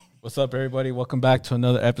What's up, everybody? Welcome back to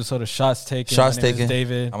another episode of Shots Taken. Shots My name Taken. is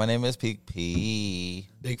David. My name is Peak P.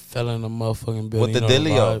 Big fella in the motherfucking building. With the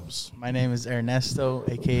dealio. My name is Ernesto,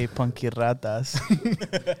 aka Punky Ratas.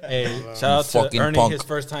 Hey, shout out to Fucking Ernie, punk. his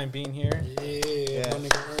first time being here. Yeah.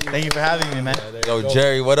 Thank you for having me, man. There you Yo, go.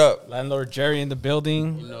 Jerry, what up? Landlord Jerry in the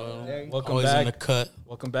building. You know, Welcome always in the back. cut.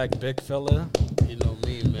 Welcome back, big fella. You know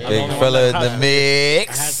me, man. Big only fella in one the that-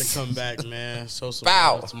 mix. I had to come back, man. So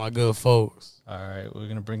Bow. That's my good folks. All right, we're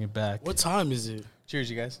gonna bring it back. What time is it? Cheers,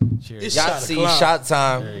 you guys. Cheers. It's Yahtzee o'clock. shot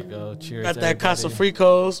time. There you go. Cheers. Got that everybody. Casa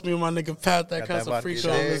Fricos. Me and my nigga Pat, that Got that Casa vodka Frico.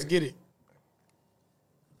 shit. Let's get it.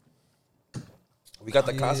 We got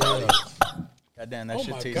the Casa. Goddamn, that Oh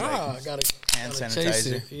shit my tastes God. like Gotta hand chase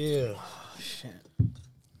sanitizer. it. Yeah. Shit.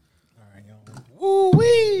 All right, yo. Woo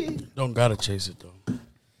wee. Don't gotta chase it, though.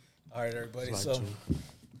 All right, everybody. It's So, like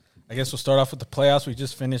I guess we'll start off with the playoffs. We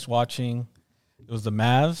just finished watching. It was the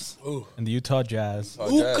Mavs Ooh. and the Utah Jazz.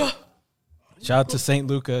 Luka. Shout out to St.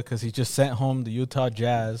 Luca because he just sent home the Utah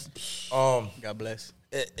Jazz. God bless.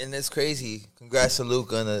 And it's crazy. Congrats to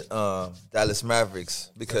Luka and the Dallas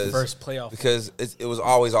Mavericks because First playoff. because it was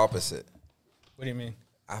always opposite. What do you mean?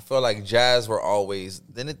 I feel like Jazz were always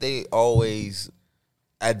didn't they always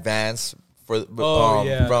advance for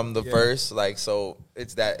yeah, from the yeah. first, like, so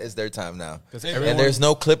it's their time now. 'Cause And everyone- there's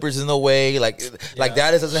no Clippers in the way, like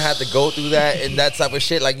Dallas doesn't have to go through that and that type of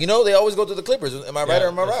shit. Like, you know, they always go through the Clippers. Am I right or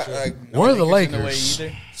am I that's right? true. Like, We're the In the way Lakers.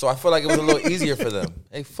 either. so I feel like it was a little easier for them.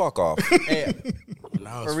 Hey, fuck off. Hey,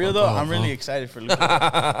 Now for it's real fuck though, off, I'm really huh? excited for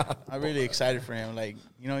Luka. I'm really excited for him. Like,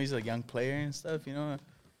 you know, he's a young player and stuff, you know,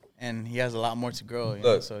 and he has a lot more to grow. You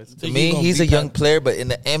know, Look, so it's to Think me, he gonna he's a beat young that- player, but in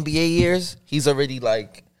the NBA years, he's already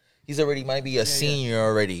might be a senior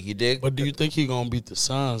already. You dig? But do you think he gonna beat the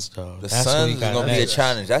Suns, though? The That's what Suns he is got gonna be a next.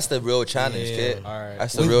 challenge. That's the real challenge, Yeah. kid. All right.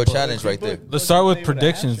 That's the real challenge right there. Let's start with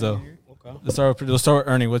predictions, though. Okay. Let's start with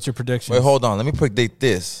Ernie. What's your prediction? Wait, hold on. Let me predict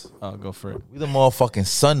this. Oh, go for it. We the motherfucking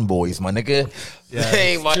Sun Boys, my nigga. Yeah,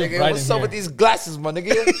 Hey, it's my too nigga, bright what's in up here. with these glasses, my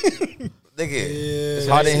nigga? Nigga, it's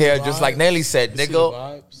hot in see here, the just like vibes? Nelly said, You see the nigga.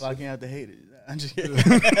 vibes? blocking out the haters. I'm just kidding.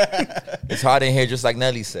 It's hot in here, just like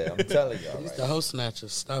Nelly said. I'm telling y'all. He's Right? the host snatcher.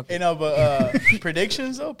 Stop You it. know, but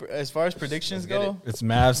predictions though, as far as predictions Let's get go, It's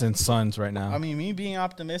Mavs and Suns right now. I mean, me being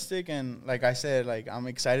optimistic and like I said, like I'm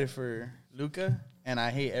excited for Luca, and I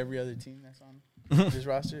hate every other team that's on this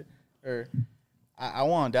roster. Or I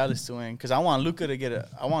want Dallas to win because I want Luca to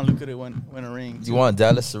win a ring. You want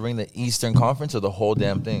Dallas to ring the Eastern Conference or the whole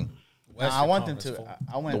damn thing? I want them to.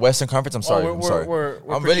 I want The Western Conference? I'm sorry. I'm sorry. We're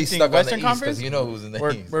I'm really predicting stuck on the Western East Conference? because you know who's in the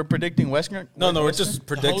We're, East. we're predicting Western. no, we're Western? just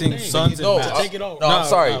predicting thing. Suns and No, Mavs. Take it off. No, I'm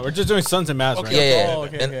sorry. We're just doing Suns and Mavs right Okay. now. Yeah, yeah. Oh,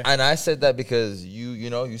 okay, and, okay. and I said that because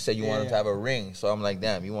you said you want him to have a ring. So I'm like,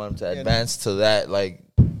 damn, you want him to advance to that, like,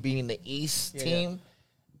 being the East Yeah, team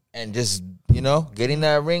and just, getting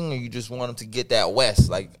that ring, or you just want him to get that West,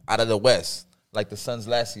 like, out of the West, like the Suns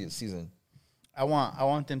last season? I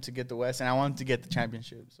want them to get the West, and I want them to get the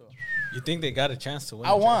championship. So You think they got a chance to win?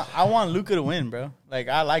 I want Luca to win, bro. Like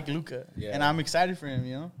I like Luca, Yeah. and I'm excited for him.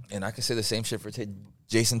 You know, And I can say the same shit for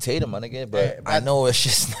Jason Tatum, my nigga, but Hey, I know it's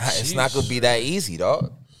just not, it's not going to be that easy,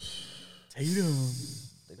 dog. Tatum.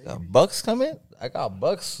 They got Bucks coming? I got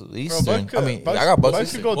Bucks Eastern. Bucks could- I got Bucks Bucks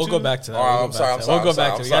Eastern. could go We'll too. go back to that. Oh, We'll I'm go sorry. back I'm to that. sorry. We'll go back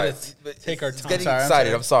to I'm it. We sorry. got to take our It's time. getting Sorry, I'm excited.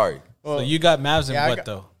 sorry. I'm sorry. Well, So you got Mavs and yeah, what,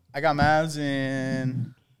 though, I got Mavs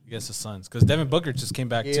and against the Suns? Because Devin Booker just came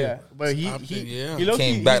back, yeah, too. but Stop it, yeah. he low-key,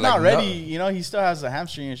 Came he's back not like ready. nothing. You know, he still has a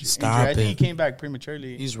hamstring injury. Stop I think he it. came back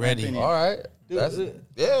prematurely. He's in my ready. opinion. All right. That's it.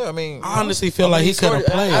 Yeah, I mean. I honestly feel like he could have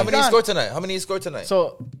played. How many he Done. scored tonight? How many he scored tonight?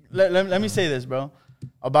 So let me say this, bro.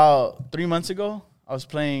 About 3 months ago, I was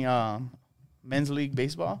playing men's league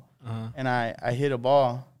baseball, and I hit a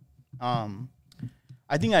ball.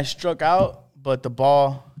 I think I struck out, but the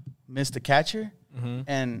ball missed the catcher,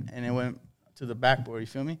 and it went to the backboard. You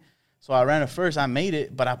feel me? So I ran it first. I made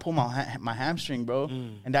it, but I pulled my hamstring, bro,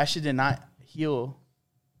 and that shit did not heal.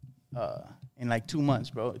 In like 2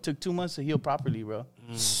 months, bro. It took 2 months to heal properly, bro.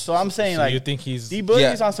 So I'm saying, So like, you think he's... D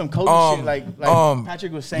Boogie's Yeah. on some Kobe shit, like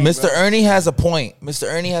Patrick was saying. Mr. bro. Ernie has a point. Mr.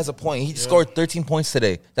 Ernie has a point. He scored 13 points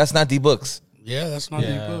today. That's not D Books. Yeah, that's not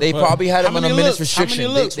Yeah. good. They But probably had him on a minutes How restriction.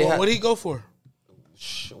 many looks? They had- What did he go for?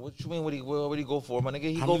 What you mean? What do he go for, my nigga?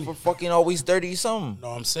 He How go many- for fucking always 30 something. No,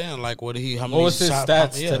 I'm saying like what did he? How many? What was his shot-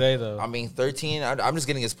 stats yeah. today, though? I mean, 13. I'm just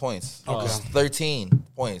getting his points. Okay. It's 13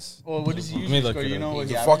 points. Well, what does he me usually look score? it You up. know what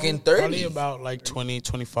He's he fucking averages? 30. Probably about like 20,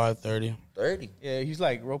 25, 30. 30. Yeah, he's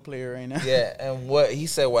like role player right now. Yeah, and what he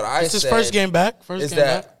said, what I It's his said first game back. First is game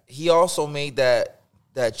that back. he also made that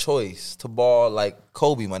choice to ball like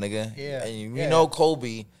Kobe, my nigga. Yeah, And you yeah. know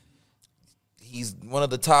Kobe, he's one of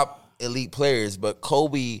the top elite players, but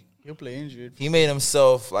Kobe He'll play injured. He made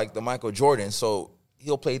himself like the Michael Jordan, so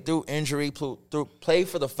he'll play through injury, play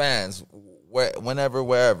for the fans, whenever,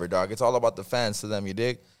 wherever, dog. It's all about the fans to them, you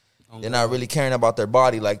dig? They're not really caring about their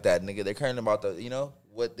body like that, nigga. They're caring about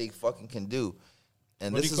what they fucking can do.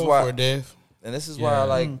 And What this do is you go why, for, Dave? and this is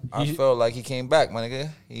why, I felt like he came back, my nigga.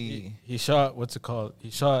 He shot, what's it called? He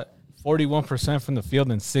shot 41% from the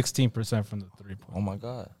field and 16% from the 3-point. Oh my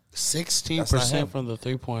God. 16% from the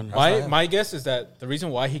 3-pointer. My guess is that the reason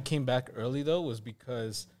why he came back early though was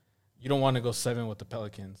because you don't want to go 7 with the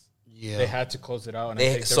Pelicans. Yeah. They had to close it out. And I They,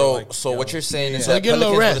 think they so were like, so yo, what you're saying is So that get a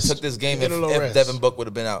little Pelicans would have rest. took this game Get a little if rest. Devin Book would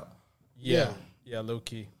have been out. yeah, low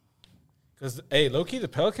key. Because low key, the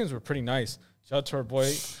Pelicans were pretty nice. Shout out to our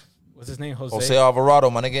boy, what's his name, Jose Alvarado,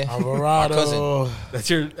 my nigga. Alvarado. My cousin. That's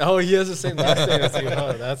your. Oh, he has the same last name as you.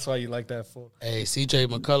 Oh, that's why you like that fool. Hey, CJ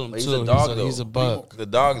McCollum, He's too. a dog, though. He's a buck. The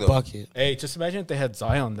dog, though. Bucket. Hey, just imagine if they had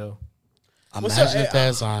Zion though. Imagine if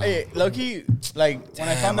that's on. Hey, low-key, like, when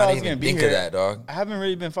I found out I was going to be think here, of that, dog. I haven't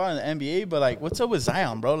really been following the NBA, but, like, what's up with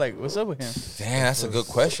Zion, bro? Like, what's up with him? Damn, that's a good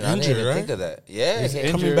question. I didn't Injured, even right? think of that. Yeah, He's he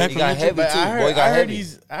injured. back he from got injury. heavy But too. I Boy got heavy.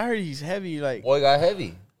 I heard he's heavy, like. Boy got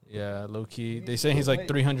heavy. Yeah, low key. They say he's like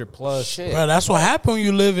 300 plus. Shit. Bro, that's what happened when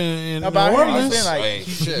you live in No, New but I heard he's Orleans. been, like, Hey,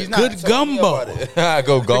 he's shit. not. Good gumbo.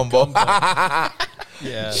 Go gumbo.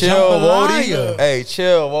 Yeah, Chill, Jambalaya. Wody. Hey,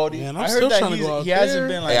 chill, Wody. Man, I I'm heard still that trying to go out he hasn't there.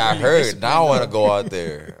 been, like. Hey, I really heard. disciplined, Now I want to though. go out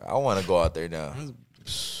there. I want to go out there now.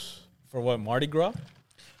 for what Mardi Gras?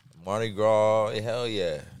 Mardi Gras, hell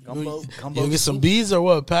yeah. Gumbo. You get some beads or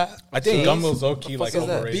what, Pat? I think Beads? gumbo's low key like fuck is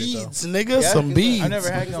that? overrated. Beads, nigga. Yeah? Some beads. I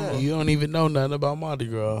never had gumbo. You don't even know nothing about Mardi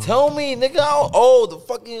Gras. Tell me, nigga. The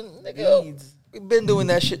fucking nigga. We been doing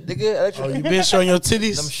that shit, nigga. Oh, you been showing your Them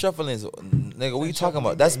titties? shufflings, nigga. What you talking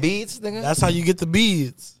about? That's beads, nigga. That's how you get the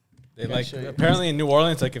beads. They like apparently in New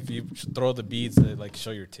Orleans, like if you throw the beads, they like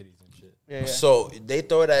show your titties and shit. Yeah. So they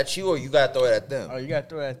throw it at you, or you gotta throw it at them? Oh, you got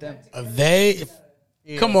to throw it at them. They.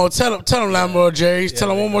 Come on, tell them, Landlord Jerry. Tell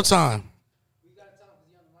them one more time.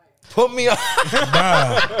 Put me on.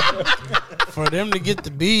 For them to get the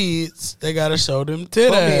beads, they gotta show them Put me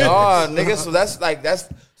titties. on, nigga. So that's.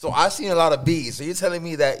 So I seen a lot of beads. So you're telling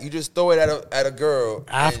me that you just throw it at a girl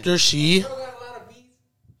After she,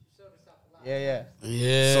 Yeah.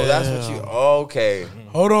 yeah. So that's what you. Okay.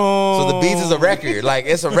 Hold on. So the beads is a record. Like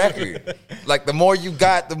it's a record. Like the more you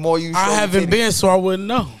got, the more you. Show I your haven't titties. been, so I wouldn't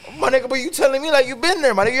know. My nigga, but you telling me like you been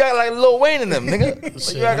there, my nigga. You act like Lil Wayne and them, nigga. Like,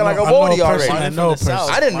 Shit, you acting I like know- a I know Wody a already. person, I know a person.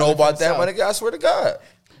 I didn't know Mine about from that, my the nigga. I swear to God.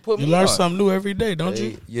 Put You me learn on. something new every day, don't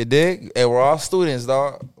you? You dig? And we're all students,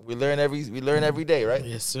 dog. We learn every day, right?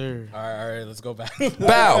 Yes, sir. All right, let's go back.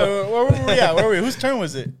 Bow. Where were we at? Where were we? Whose turn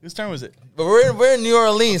was it? But we're in New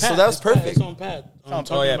Orleans, so that's perfect. It's on Pat. I'm Oh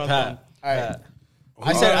talking yeah, about Pat. them. All right. Pat.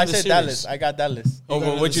 I Who said are I the said series? Dallas. I got Dallas. Oh, got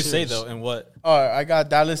but in what'd the you say series? though? And what? Oh, I got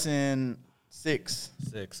Dallas in 6.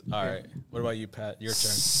 6. All right. What about you, Pat? Your turn.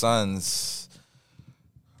 Suns.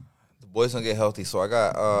 The boys gonna get healthy, so I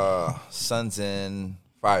got Suns in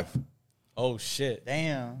 5. Oh shit.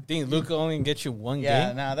 Damn. Think Luka only can get you one Yeah,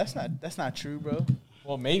 game? nah, that's not true, bro.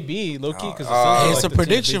 Well, maybe low key because It's a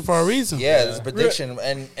prediction for a reason. Yeah, it's a prediction,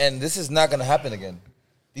 and this is not gonna happen again.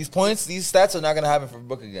 These points, these stats are not gonna happen for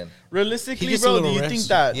Book again. Realistically, He gets a bro, do little you rest. think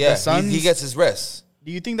that Yeah, the Suns? he gets his rest.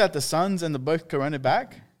 Do you think that the Suns and the Bucks could run it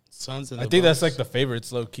back? Suns and I the think that's Bucks. like the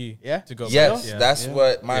favorites, low key. Yeah? To go. Yes, back. Yeah. that's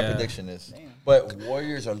what my Yeah. prediction is. But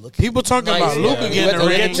Warriors are looking. People talking about nice. Luka Yeah. getting the We'll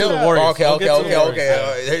ring. get to the Warriors. Okay, We'll okay, get to the okay, Warriors. okay.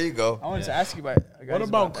 All right, there you go. I wanted to ask you about. What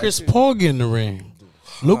about that Chris too. Paul getting the ring?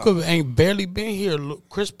 Luka ain't barely been here.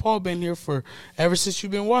 Chris Paul been here for ever since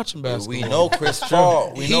you've been watching basketball. We know Chris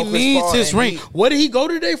Paul. We He know Chris needs Paul, his and ring. What did he go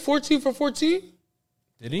today? 14 for 14?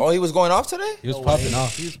 Did he? Oh, he was going off today? He was popping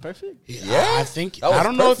off. He was perfect. Yeah? I think That was I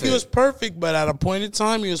don't know if he perfect. was perfect, but at a point in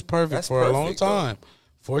time, he was perfect That's for a long perfect, though. time.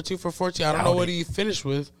 14 for 14. I don't know what he finished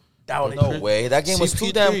with. No way. That game was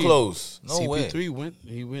too damn close. No way. CP3 went.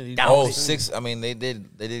 He went. He Oh, did. 6. I mean, they did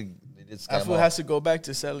That scam fool off. has to go back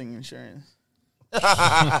to selling insurance.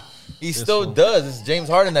 He still does. It's James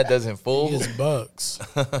Harden that doesn't, fool. His bucks.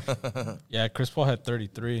 Yeah, Chris Paul had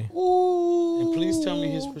 33. And please tell me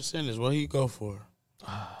his percentage. What he go for?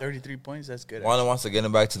 33 points. That's good. Wanda wants to get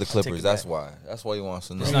him back to the Take Clippers. it That's back. why. That's why he wants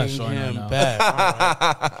to know. It's not Bring showing right him now.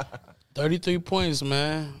 back. All right. 33 points,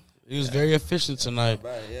 man. He was very efficient tonight.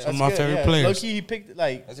 yeah. Some of my good, favorite yeah. players. Low-key, he picked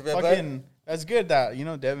like That's a fair fucking. That's good that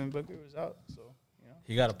Devin Booker was out. So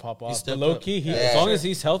He got to pop off. But stepped low up. key, Yeah. as long as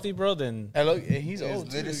he's healthy, bro, then and look, he's His old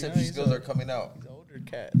too. leadership He's skills are coming out. an older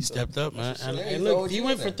cat. He so- stepped up, man. And, Yeah, and he's look, OG he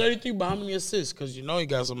went for winner. 33, but how many assists? Because you know he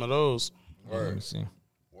got some of those. let me Word. see.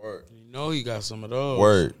 Word. You know he got some of those.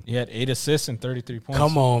 Word. He had 8 assists and 33 points.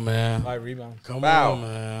 Come on, man. 5 rebounds. Come Wow. on,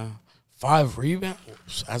 man. 5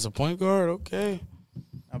 rebounds as a point guard. Okay,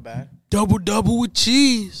 Not bad. double with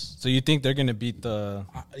cheese. So you think they're gonna beat the?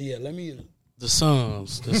 The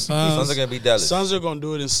Suns. The Suns. Suns are gonna beat Dallas. Suns are gonna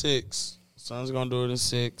do it in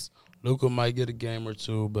 6. Luka might get a game or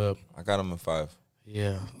two, but I got him in 5.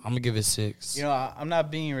 yeah, I'm gonna give it 6. You know, I'm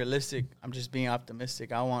not being realistic. I'm just being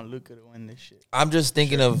optimistic. I want Luka to win this shit. I'm just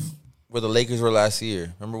thinking of where the Lakers were last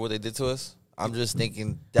year. Remember what they did to us? I'm just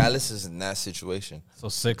thinking Dallas is in that situation. So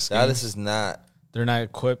 6 Dallas games. is not. They're not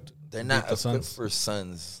equipped. They're to not beat the equipped Suns. for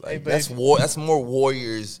Suns. Hey, Like but that's if- that's more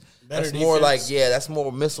Warriors. Better That's more like defense. that's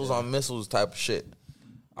more missiles on missiles type of shit.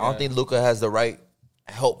 I don't think Luka has the right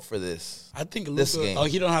help for this. I think This Luka. game. Oh,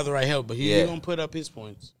 he don't have the right help, but he Yeah. gonna put up his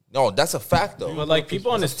points. No, that's a fact though. But like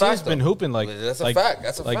people on That's his a team's fact, been though. hooping like That's a like, fact.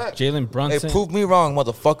 That's a like fact. Jalen Hey, Brunson prove me wrong,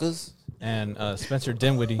 motherfuckers. and Spencer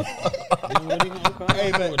Dinwiddie.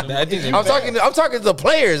 Hey, but I think they- I'm talking to the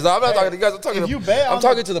players, dog. I'm not talking to you guys. I'm talking if to you bet I'm on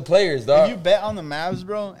talking to the players, dog. if you bet on the Mavs,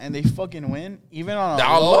 bro, and they fucking win, even on a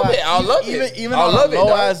I'll low love it. ass- I'll love even, it. Even I'll on love a it, low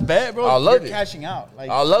dog. ass bet, bro, I'll love you're it. cashing out.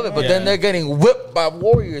 Like, I love it, but then Yeah. they're getting whipped by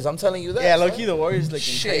Warriors. I'm telling you that. Yeah, son. low key, the Warriors looking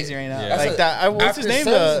Shit. crazy right now. Yeah. Like that. What's After his name?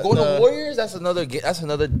 Suns go to the Warriors. That's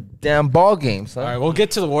another damn ball game, son. All right, we'll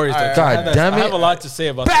get to the Warriors. though. God I have, damn I it. have a lot to say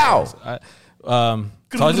about Bow! the Warriors.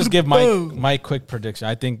 So I'll just give my quick prediction.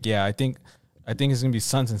 I think it's gonna be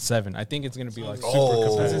Suns in 7. I think it's gonna be like super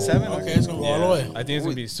competitive. Suns in 7? Okay, it's gonna go all the way. I think it's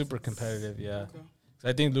gonna be super competitive. Yeah, 'Cause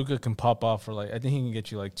I think Luka can pop off for like. I think he can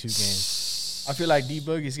get you like 2 games. I feel like D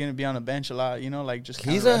Boog is gonna be on the bench a lot. You know, like just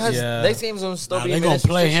He's kinda has Yeah. next game's gonna still Nah, be. they in gonna this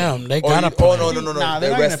play position. him. They Oh, gotta you- play Oh him. no! Nah, they're They're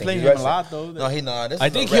not gonna resting. play He's him a resting. lot though. No, this I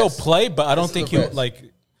is think a he'll rest. play, but I don't This think is a he'll rest. like.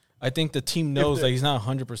 I think the team knows they're- that he's not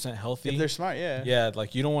 100% healthy. If they're smart, yeah. Yeah,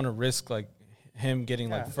 like you don't want to risk like him getting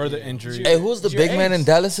like Yeah. further injury. Hey, who's the It's your big man in ace.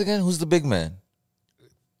 Dallas again? Who's the big man?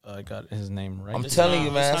 I got his name right. I'm telling you,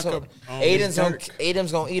 man. it's that's not what- the-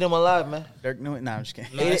 Aiden's gonna eat him alive, man. Dirk Newton. Nah, I'm just kidding.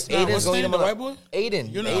 No, it's not. Aiden's What's gonna his eat him name, the alive. white boy?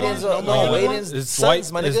 Aiden. Unicorn? Aiden's No, no, Unicorn? Aiden's It's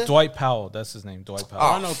sons, my Dwight. nigga. It's Dwight Powell. That's his name, Dwight Powell.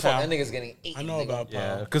 Oh, I know fuck, Powell. that nigga's getting eaten. I know about Yeah,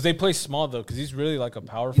 Powell. because they play small though, because he's really like a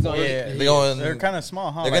power He's forward. already- Yeah, they going- they're kind of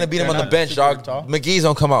small, huh? They're gonna Like, beat him they're on the not bench, super dog. tall. McGee's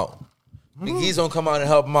gonna come out. McGee's gonna come out and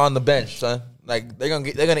help him on the bench, son. Like they're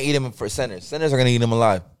gonna eat him for centers. Centers are gonna eat him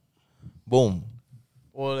alive. Boom.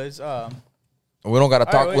 Well, it's We don't gotta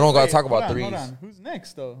all talk. right, we don't gotta wait, talk hold about on, threes. hold on. Who's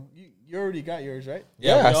next though? You already got yours, right?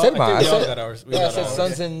 Yeah, we I all- said mine. think I we all said- got ours. We Yeah, I got said ours.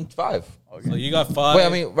 Suns in 5. So you got 5. Wait, I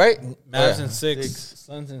mean, right? Mavs Yeah. in 6,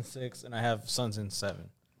 Suns in 6, and I have Suns in 7.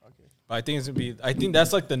 Okay, but I think it's gonna be. I think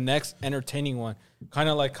that's like the next entertaining one. Kind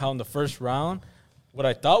of like how in the first round, what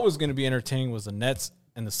I thought was gonna be entertaining was the Nets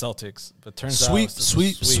and the Celtics, but turns out Sweep, it's just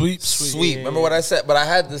a sweep. Sweet. Remember what I said? But I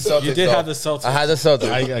had the Celtics. You did though. have the Celtics. I had the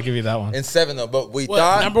Celtics I give you that one. in 7 though. But we What,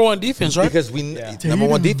 thought number 1 defense, right? because we number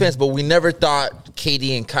 1 defense, but we never thought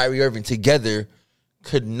KD and Kyrie Irving together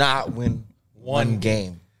could not win one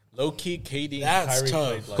game. Low key, KD and That's Kyrie tough.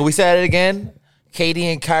 played like. Can we say that again?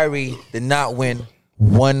 KD and Kyrie did not win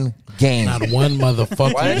one game. Not one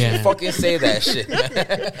motherfucking Why didn't you game. fucking say that shit,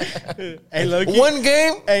 man? Hey, look. One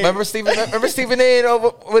game? Hey. Remember Stephen A.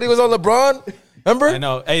 when he was on LeBron? Remember? I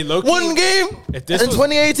know. Hey, low key, One game If in this was-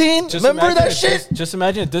 2018? just Remember imagine that if shit? this- just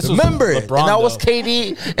imagine if this was Remember it. LeBron, And that was though.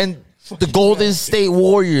 KD and the Golden State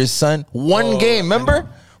Warriors, son. One game, remember?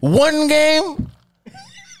 One game?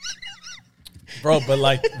 bro. But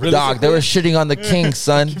like, really, Dog, they were shitting on the Kings,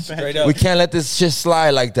 son. Straight up. We can't let this shit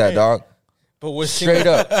slide like that, dog. but which Straight team,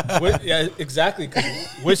 up. Yeah, exactly. 'Cause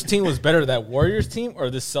which team was better, that Warriors team or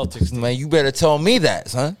this Celtics team? Man, you better tell me that,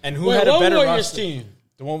 son. And who Wait, had a what better Warriors roster? team?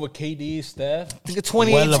 The one with KD, Steph. Think of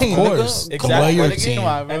 2018, Well, of course. nigga. Exactly. Warriors team. Come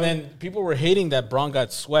on, bro. And then people were hating that Braun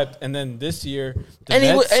got swept, and then this year the And he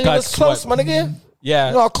Nets was, got was close, swept. my nigga. Yeah,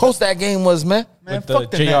 You know how close that game was, man. Man, with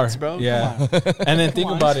fuck the JR. Nets, bro. Yeah, Come on. and then think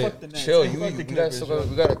Come on, about just it. fuck the Nets. Chill, Fuck you the we Clippers, bro.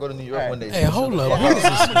 gotta go to New York Alright. one day. Hey, hold up.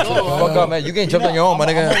 Yeah, Fuck up, man. You getting jumped on your own, my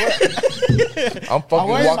nigga. I'm fucking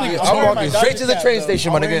walking. I'm walking straight to the train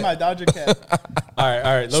station, my I'm wearing my nigga. Dodger cap. All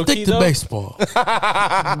right. Low key Stick to though, baseball.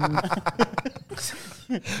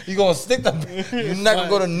 You gonna stick the? You're not gonna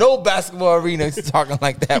go to no basketball arena talking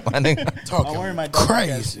like that, my nigga. I'm wearing my Dodger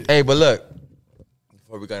Crazy. Hey, but look,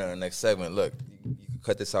 before we go to the next segment, look, you can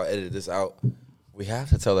cut this out, edit this out. We have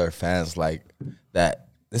to tell our fans like that.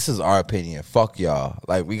 This is our opinion. Fuck y'all.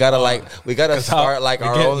 Like we gotta start like we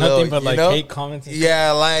our get own nothing little, but, like, you know? hate comments and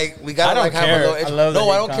Yeah, like we gotta I don't like have care. a little. I love the no,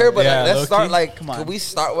 I hate don't care. But comments. like, Yeah, let's start low-key. like. Come on. Can we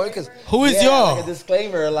start? What? Because Who is y'all? Like a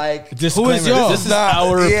disclaimer, like disclaimer. y'all? This is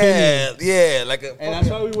our opinion. yeah, like a. And that's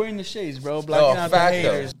why we're wearing the shades, bro. Blocking out the fact,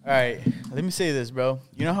 haters. All right, let me say this, bro.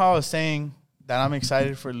 You know how I was saying that I'm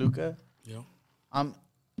excited for Luka? Yeah. I'm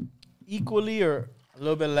equally or a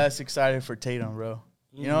little bit less excited for Tatum, bro.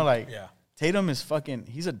 You know, like Yeah. Tatum is fucking.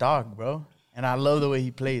 He's a dog, bro, and I love the way he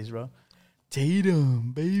plays, bro.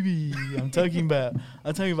 Tatum, baby. I'm talking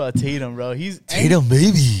about Tatum, bro. He's Tatum,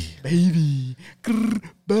 baby. baby. Grr,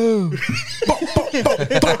 boom.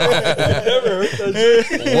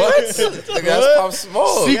 What? Like, that's Pop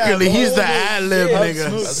Smoke. Secretly, Yeah, he's the bro. ad lib Yeah, nigga.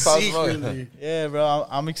 Snoop. That's Pop Smoke. Secretly. Yeah, bro.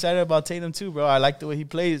 I'm excited about Tatum too, bro. I like the way he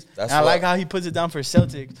plays. That's And I what- like how he puts it down for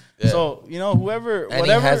Celtics. Yeah. So whoever, And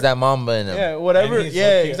whatever, he has that Mamba in him. yeah, whatever, And he's yeah,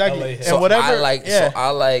 low-key exactly. LA. And So whatever, I like. yeah, So I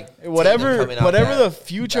like whatever, Tatum coming out whatever that- the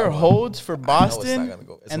future that one. holds for I know it's not Boston gonna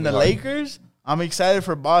go. It's and gonna the be hard. Lakers. I'm excited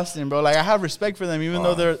for Boston, bro. Like I have respect for them, even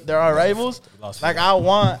though they're our rivals. lost Like I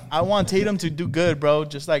want Tatum to do good, bro.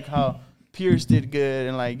 Just like how Pierce did good,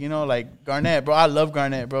 and like like Garnett, bro. I love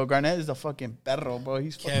Garnett, bro. Garnett is a fucking perro, bro.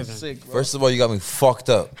 He's fucking Kevin. sick, bro. First of all, you got me fucked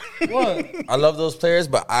up. What? I love those players,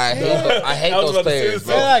 but I hate I was those about to say players, the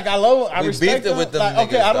bro. Yeah, like I We respect beefed it them. with them Like,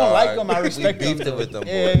 okay, niggas, I don't like dog. them. I We respect them. beefed it with them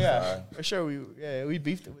Yeah, boys, yeah, dog. for sure. We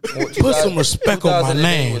beefed it with them. Put some respect on my 2008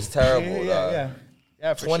 name. was terrible, Yeah,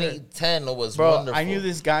 for sure. 2010 was Bro, wonderful. I knew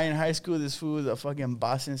this guy in high school. This fool was a fucking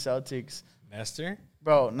Boston Celtics. Nestor?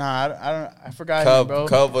 Bro, nah, I forgot Cub- him, bro.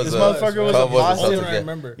 Cub was this a- motherfucker was Cub a was a Boston. Celtic, I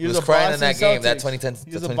remember. He was crying in that game, that Celtics. 2010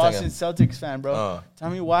 He was a 2010 Boston game. Celtics fan, bro. Tell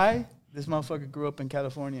me why this motherfucker grew up in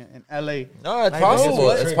California, in LA. No, it's Like, possible. bro,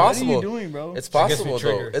 It's what possible. are you doing, bro? It's I guess we possible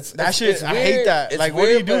though. triggered. It's That it's- shit, it's I hate weird. that. It's Like, what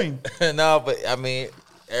are you weird, but- no, but I mean,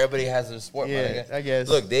 everybody has their sport. Yeah, man. I guess.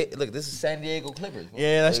 Look, this is San Diego Clippers. bro.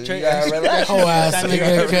 Yeah, that's You true. gotta relax. Oh ass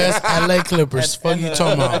nigga, cuz LA Clippers. Fuck you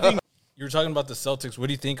talking about? You were talking about the Celtics. What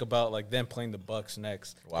do you think about like them playing the Bucks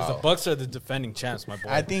next? Because Wow. the Bucks are the defending champs, my boy.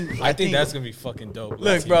 I think that's gonna be fucking dope.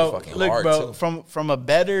 Look, bro. fucking Look, hard, bro. too. From a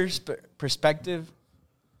better perspective,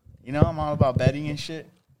 you know, I'm all about betting and shit.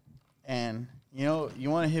 And you know, you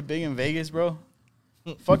want to hit big in Vegas, bro.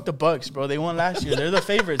 Fuck the Bucks, bro. They won last year. They're the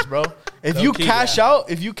favorites, bro. If you Low-key, cash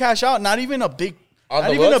out, not even a big, On not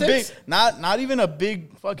the even a Celtics? big, not even a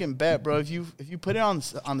big fucking bet, bro. If you put it on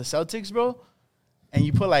the Celtics, bro, and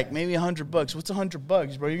you put like maybe $100, what's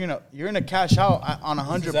 $100, bro? You're gonna cash out on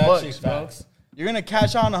 $100 bucks, bro. You're gonna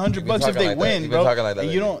cash out on $100 bucks if talking they like that. win, You've been bro. talking like that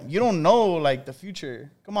And you lately. don't know like the future.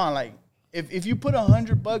 Come on, like if you put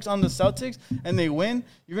 $100 on the Celtics and they win,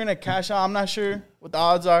 you're gonna cash out. I'm not sure what the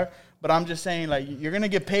odds are, but I'm just saying like you're gonna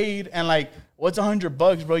get paid and like what's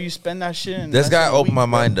 $100, bro? You spend that shit. And This that's guy in a opened week, my bro.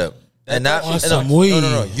 mind up. And not On some weed.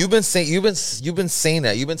 no. You've been saying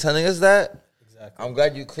that. You've been telling us that. Exactly. I'm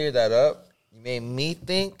glad you cleared that up. You made me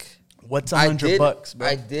think. What's I $100, did, bro?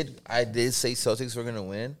 I did say Celtics were gonna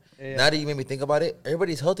win. Yeah. Now that you made me think about it,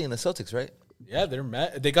 everybody's healthy in the Celtics, right? Yeah, they're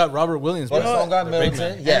mad. They got Robert Williams. Bucks bro. don't got They're big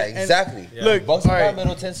Middleton. man. Yeah, And- exactly. Yeah. Look, Bucks all don't right. got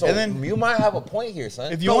Middleton, so And then- you might have a point here,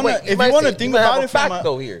 son. If you No, want wait, to, if might you want to say- think might have about a it from fact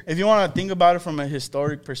though here. if you want to think about it from a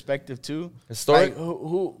historic perspective too, Historic? like,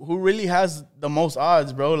 who really has the most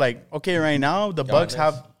odds, bro? Like, okay, right now the Bucks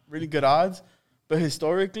have really good odds, but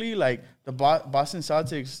historically, like the Boston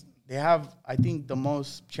Celtics, they have I think the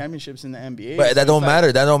most championships in the NBA. But So that it's don't like-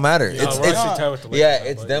 matter. That don't matter. No, it's we're actually tied with the Lakers, yeah, my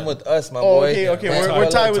it's boy, them yeah. with us, my Oh, boy. okay, Yeah. we're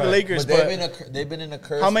tied with the Lakers, But but they've been in a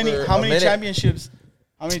curse. how many for how a many minute. championships?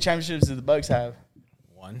 How many championships did the Bucks have?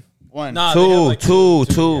 One. Nah, Two, they have, like, two.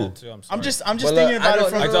 Yeah, two. I'm just Well, thinking about I it don't-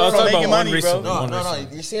 from, I was from talking making about money, one bro. recent- No, One no.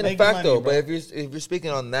 recent. You're seeing a Making fact money, though. bro. But if you're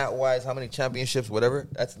speaking on that wise, how many championships, whatever,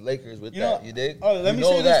 that's Lakers with You know, that. You dig? Oh, let You me know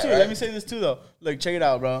say this that, too. right? Let me say this too, though. Look, check it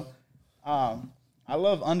out, bro. I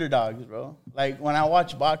love underdogs, bro. Like when I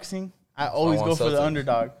watch boxing, I always want go for the Celtics.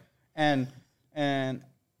 underdog, and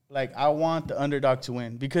like I want the underdog to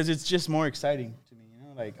win because it's just more exciting to me. You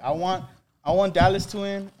know, like I want Dallas to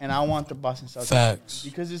win, and I want the Boston Celtics Facts. to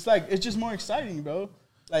win because it's just more exciting, bro.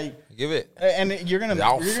 Like. Give it. And you're gonna.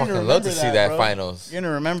 I would you're fucking gonna love to remember see that bro. finals. You're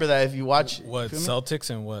gonna remember that if you watch. What Feel me? Celtics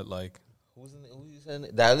and what like? Who you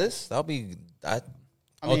said? Dallas? That'll be.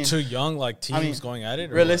 I mean, too young like teams going at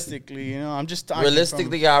it. Or realistically, you know, I'm just talking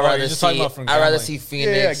Realistically, from, I'd Oh, rather you're just see. talking about from I'd rather gambling. see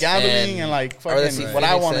Phoenix. gambling and like I'd rather fucking see what I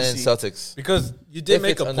Phoenix want to and see. Celtics. Because you did If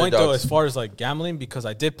make it's a point though, underdogs. as far as like gambling, because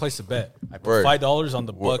I did place a bet. I put Word. $5 on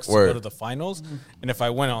the Bucks to Word. go to the finals, and if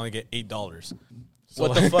I win, I only get $8. So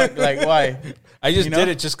What the fuck? Like why? I just You know? did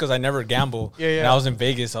it just because I never gamble. Yeah, yeah. And I was in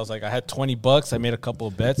Vegas. I was like, I had $20. I made a couple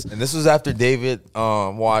of bets. And this was after David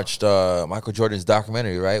watched Michael Jordan's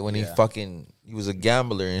documentary, right? When he he was a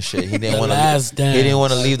gambler and shit. He didn't The want to. Last He didn't Dance.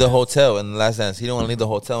 want to leave the hotel in the last dance. He didn't want to leave the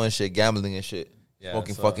hotel and shit, gambling and shit, Yeah,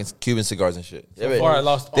 smoking so- fucking Cuban cigars and shit. So far, I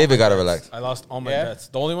lost. All David my gotta bets. relax. I lost all my Yeah? bets.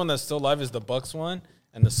 The only one that's still live is the Bucks one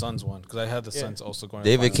and the Suns one because I had the Suns also going. to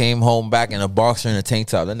the David finals. came home back in a boxer and a tank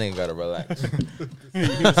top. That nigga gotta relax.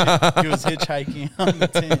 he was hitchhiking on the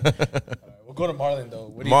team. We'll go to Marlon though.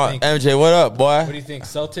 What do you think? MJ, what up, boy? What do you think?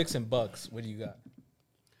 Celtics and Bucks. What do you got?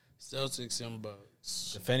 Celtics and Bucks.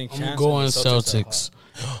 defending I'm champs. going and the Celtics.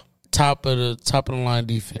 Top of the line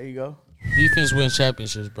defense. There you go. Defense wins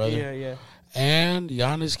championships, brother. Yeah. And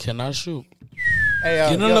Giannis cannot shoot. Hey,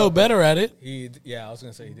 Getting a little better at it, I was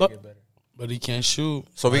gonna say he did But- get better. but he can't shoot.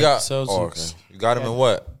 So we like got. Celtics. Oh, okay. You got him in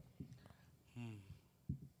what?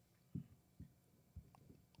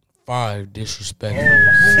 5 disrespect.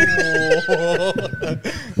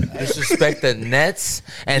 Disrespect the Nets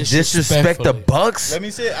and disrespect the Disrespectfully. Bucks. Let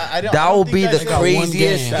me say, I don't. That I don't will think be I the said- got one craziest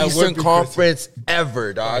game. That would Eastern be Conference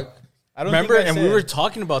ever, dog. I don't Remember, think I and we said- were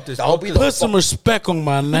talking about this. That'll though, be 'cause the Put some respect on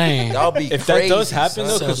my name. That'll be if crazy. that does happen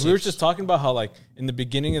though, son. because we were just talking about how like in the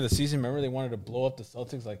beginning of the season, remember they wanted to blow up the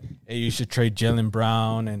Celtics, like, hey, you should trade Jalen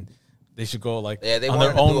Brown and they should go like Yeah, they on wanted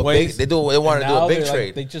their to do own a ways. big. They wanted to do a big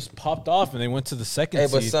trade. They just popped off and they went to the second Hey,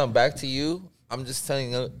 but seed. son, back to you. I'm just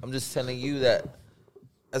telling you that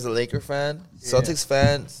as a Laker fan, Celtics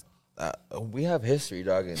fans, we have history,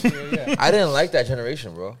 dog. And I didn't like that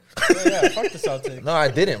generation, bro. Yeah, fuck the Celtics. No, I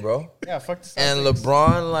didn't, bro. Yeah, fuck the Celtics. And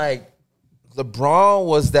LeBron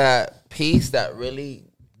was that piece that really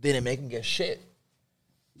didn't make him get shit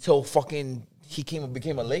till fucking he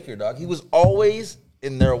became a Laker, dog. He was always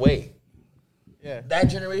in their way. Yeah. That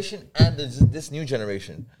generation and this new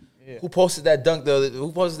generation. Yeah. Who posted that dunk?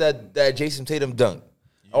 Who posted that Jason Tatum dunk?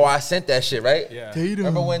 Oh, I sent that shit, right? Yeah.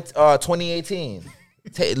 Remember when 2018,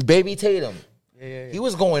 baby Tatum? Yeah. He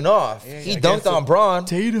was going off. He dunked on Braun,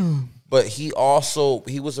 but he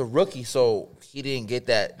was a rookie, so he didn't get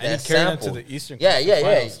that. And that he carried him sample. to the Eastern Yeah.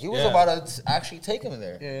 Finals. He was Yeah. about to actually take him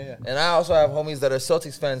there. Yeah. And I also have homies that are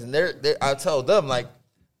Celtics fans, and I tell them like,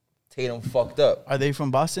 Tatum fucked up. Are they from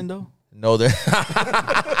Boston though? No, they're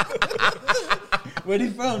Where he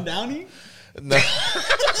from? Downey? no.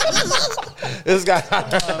 This guy.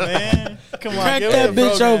 Oh man, come on, Crack get that with the bitch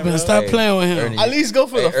program, open. bro. Stop Hey, playing with him. Ernie. At least go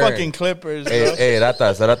for the Ern. fucking Clippers, bro. Hey,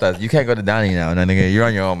 ratas. You can't go to Downey now, no, nigga. You're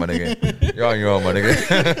on your own, my nigga. You're on your own, my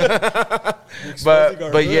nigga.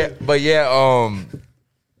 but yeah,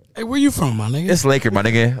 Hey, where you from, my nigga? it's Laker, my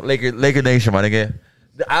nigga. Laker Nation, my nigga.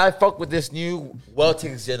 I fuck with this new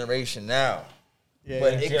Celtics generation now,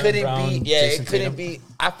 but it Jalen couldn't Brown, be. Jason It couldn't Tatum. be.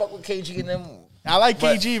 I fuck with KG and them. I like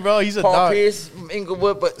But KG, bro. He's a Paul dog. Pierce from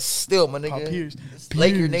Inglewood, but still, my nigga. Paul Pierce. It's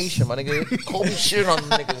Laker Pierce. Nation, my nigga. Kobe shit on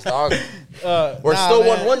them niggas, dog. Nah, We're still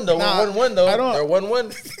man. 1-1 though. Nah, We're 1-1 though. I don't- They're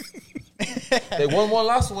 1-1. They won one,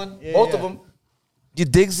 lost one. Yeah, Both yeah. of them. You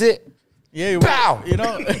digs it? Yeah, Pow! You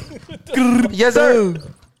know, Yes, sir.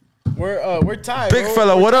 we're tied. Big bro.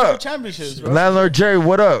 fella, We're what tied up? for Championships, bro. Landlord Jerry,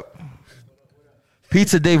 what up?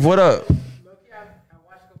 Pizza Dave, what up?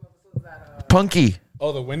 Punky.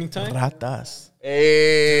 Oh, the winning time. Ratas.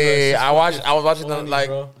 Hey, I was watching funny,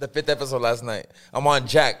 bro. the 5th episode last night. I'm on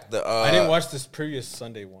Jack. I didn't watch this previous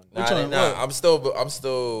Sunday one. Nah, Which one? nah, What? I'm still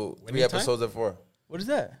 3 Winning time? episodes at 4. What is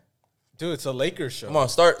that? Dude, it's a Lakers show. Come on,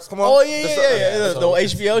 start. Come on. Oh yeah, Let's yeah, start. yeah.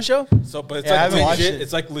 The HBO show. So, but it's Yeah, I haven't like watched legit. it.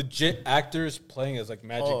 It's like legit actors playing as like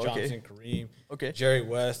Magic Oh, okay. Johnson, Kareem, Okay. Jerry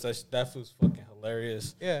West. That was fucking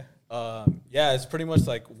hilarious. Yeah. Yeah, it's pretty much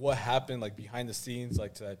like what happened like behind the scenes,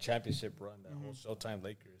 like to that championship run, that whole Showtime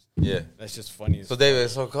Lakers. Yeah. That's just funny. As So David,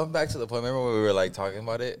 come back to the point. Remember when we were like talking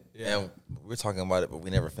about it, Yeah. and we were talking about it, but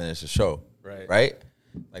we never finished the show. Right. Right.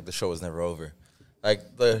 Like the show was never over.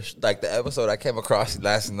 Like the episode I came across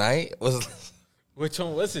last night was, Which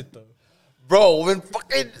one was it though? bro, when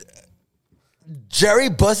fucking Jerry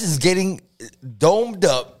Buss is getting domed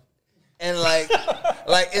up, and like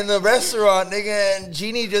in the restaurant, nigga, and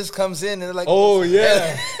Jeannie just comes in and they're like, Oh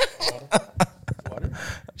yeah.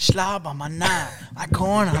 Slob on my nine. I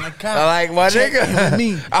corn on the I cup. like my Check nigga. in with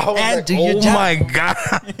me I was and like, do your oh job. my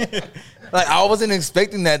god. Like I wasn't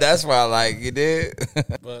expecting that. That's why, like, you did.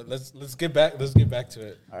 But let's get back. Let's get back to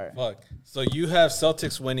it. All right. Fuck. So you have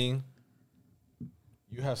Celtics winning.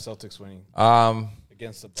 You have Celtics winning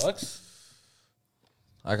against the Bucks.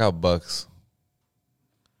 I got Bucks.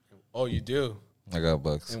 Oh, you do. I got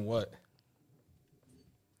Bucks And what?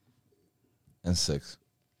 and 6.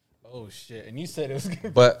 Oh shit! And you said it was gonna be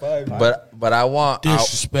But 5. but I want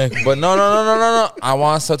Disrespect. but no. I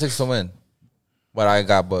want Celtics to win. But I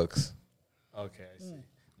got Bucks. Okay, I see.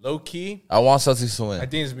 Low key, I want Celtics to I win.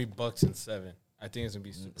 think it's gonna be Bucks in 7. I think it's gonna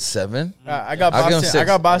be super. 7? I got I'll give him Boston. I 6.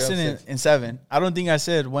 got Boston I'll give him in, 6. in 7. I don't think I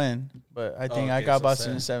said when, but I think I okay, got so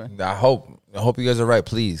Boston 7. in 7. I hope you guys are right,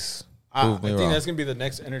 please. Prove I me think wrong. that's gonna be the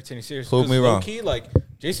next entertaining series. Prove me Because wrong. low-key, like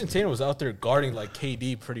Jason Tatum was out there guarding like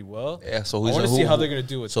KD pretty well. Yeah, so I who's want to who- see how they're gonna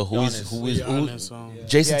do with So Giannis.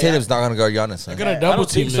 Jason Yeah, Tatum's not gonna guard Giannis. Son. They're gonna I double don't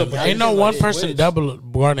team think so, them. but I Ain't no think, one like, person Wiz. double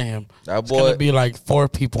guarding him. That It's gonna boy, be like 4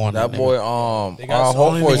 people on that that boy, They got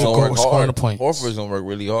only Horford's nigga gonna work scoring hard. the points. Horford's gonna work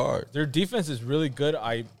really hard. Their defense is really good.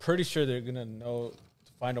 I'm pretty sure they're gonna know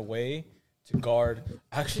to find a way to guard.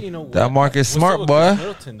 Actually, you know what? That Marcus What's Smart, up with boy. Chris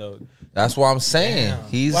Middleton, though? That's what I'm saying. Damn.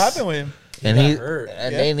 He's What happened with him? and got he hurt.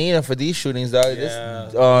 and Yeah. they need him for these shootings, dog. Yeah.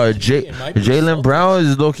 This, It might be Jalen Celtics. Brown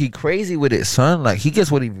is low key crazy with it, son. Like he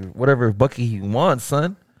gets whatever bucket he wants,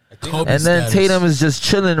 son. I think Kobe And then status. Tatum is just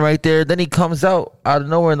chilling right there. Then he comes out of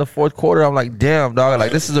nowhere in the fourth quarter. I'm like, damn, dog.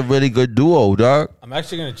 Like this is a really good duo, dog. I'm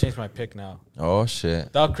actually gonna change my pick now. Oh shit.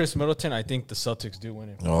 Without Chris Middleton, I think the Celtics do win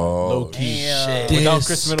it. Oh, Low key. Damn. Without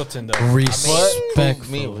Chris Middleton, though. Prove me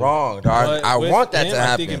Respectfully. wrong, dog. But I with want that him, to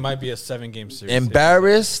I think it happen. might be a 7-game series.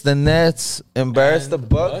 Embarrass the Nets. Embarrass And the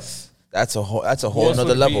Bucks. That's a whole. That's a whole Who else nother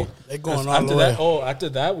would level. be- They're going 'cause all after the that. way. After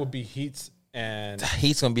that would be Heats and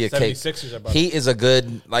Heat's gonna be a cake. 76ers. Are about Heat is a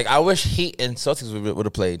good. Like I wish Heat and Celtics would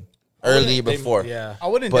have played early They- before. Yeah. I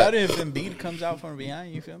wouldn't But- doubt it if Embiid comes out from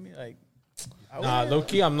behind. You feel me? Like, Nah, low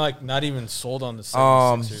key, I'm like not even sold on the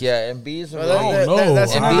 76ers. Yeah, Embiid's Well, I that- don't know.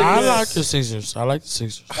 that's another I good- like the Sixers. I like the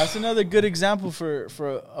Sixers. that's another good example for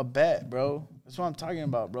a bet, bro. That's what I'm talking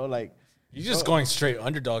about, bro. Like, You're just going straight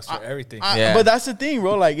underdogs for everything. Yeah. but that's the thing,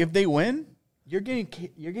 bro. Like, if they win, you're getting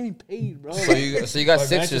paid, bro. So you got But Sixers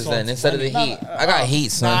Manchester then wants instead of the money. Heat. I got Heat,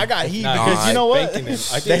 son. Nah, I got Heat Nah, because you know what? banking them. I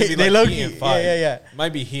think They- it'd be they like low Heat and key- 5. yeah.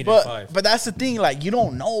 Might be Heat and 5. But that's the thing. Like, you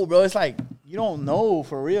don't know, bro. It's like you don't know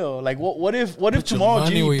for real. Like, what if Put your tomorrow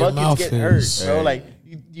money where Jimmy your mouth Buckets get hurt, is. bro? Hey. Like,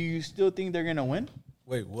 do you still think they're gonna win?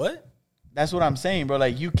 Wait, what? That's what I'm saying, bro.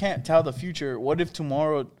 Like, you can't tell the future. What if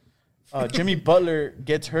tomorrow Jimmy Butler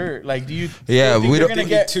gets hurt? Like, do you? Yeah, still think we they're don't- gonna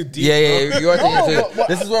get Too deep. Yeah. You're No, thinking but-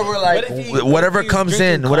 this is where we're like, What if he- whatever what if he's comes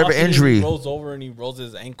drinking in, whatever coffee and injury. he rolls over and he rolls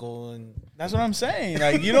his ankle and That's what I'm saying.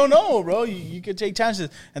 Like, you don't know, bro. You could take chances,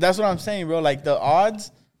 and that's what I'm saying, bro. Like, the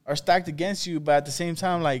odds are stacked against you, but at the same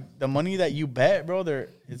time, like, the money that you bet, bro,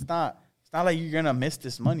 it's not like you're gonna miss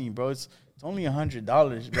this money, bro. It's only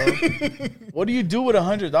 $100, bro. What do you do with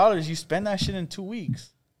 $100? You spend that shit in 2 weeks,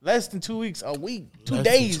 less than 2 weeks, a week, 2 Less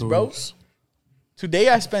than days, 2 bro. weeks. Today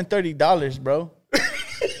I spent $30, bro.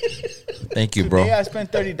 Thank you, Today bro. I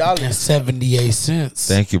spent $30. And 78 cents.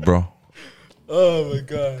 Thank you, bro. oh my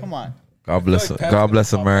god. Come on. God bless. like Pat's God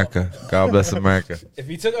bless gonna pop America. God bless America. If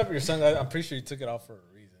he took off your sunglasses, I'm pretty sure he took it off for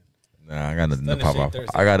a reason. Nah, I got nothing to Thunder pop Shade off.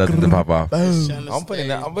 Thursday. I got nothing to pop off. I'm I'm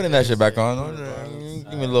putting that shit back on.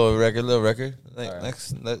 Give me a little record. Like,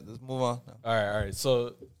 next, let's move on. All right.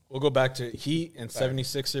 So we'll go back to Heat and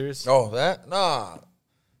 76ers. Oh, that nah.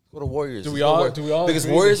 Go to Warriors. Do we Let's go all? Warriors. Do we all? Because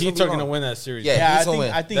agree Warriors the Heat will are be going to on. win that series? Yeah, Yeah, Heat's gonna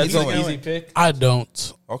win. I think That's He's an gonna win. easy pick. I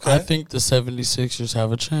don't. Okay. I think the 76ers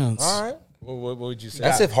have a chance. All right. What would you say?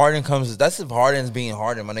 That's if Harden comes. That's if Harden's being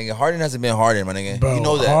Harden, my nigga. Harden hasn't been Harden, my nigga. Bro, You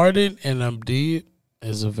know that. Harden and Embiid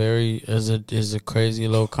is a crazy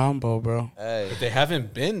little combo, bro. Hey, But they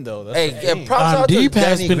haven't been though. That's hey, the yeah, thing. props out to Embiid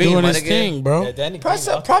has Danny been Green, doing my his nigga. thing, bro. Yeah, Danny Props,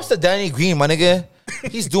 Green's out props there. to Danny Green, my nigga.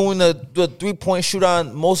 He's doing the 3-point shoot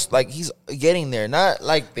on most, like he's getting there, not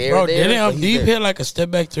like there. Bro, there, didn't but he's Embiid there. hit like a step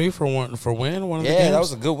back three for win one of the Yeah, games? that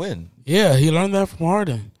was a good win. Yeah, he learned that from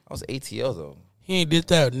Harden. That was ATL though. He ain't did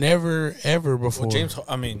that never ever before. Well,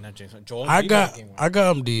 not James. Joel. I Embiid got had a game winner. I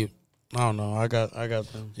got Embiid. I don't know. I got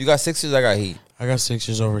them. You got Sixers, I got Heat. I got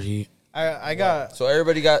Sixers over Heat I got So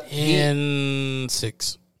everybody got Heat. in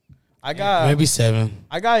 6, maybe maybe 7,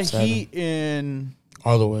 I got Seven. Heat in.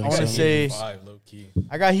 all the way. I wanna seven. say- 5, low key.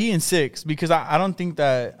 I got Heat in 6 because I don't think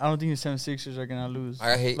the 76ers are gonna lose. I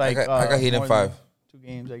got Heat. I got Heat in more 5. than 2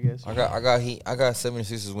 games, I guess. I got Heat. I got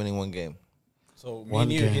 76ers winning one game. So me One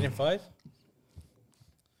and you game. Heat in 5.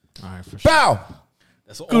 All right, for sure. Bow.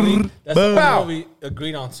 That's the only Bow. one we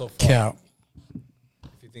agreed on so far. Cap.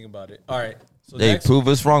 If you think about it. All right. So Hey, next, prove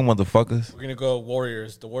us wrong, motherfuckers. we're gonna go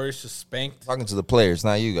Warriors. The Warriors just spanked. Talking to the players,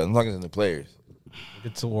 not you guys. I'm talking to the players. We'll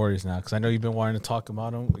get to Warriors now because I know you've been wanting to talk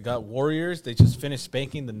about them. We got Warriors. They just finished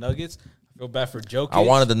spanking the Nuggets. I feel bad for Jokic. I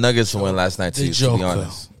wanted the Nuggets to win last night The too. To be Joker.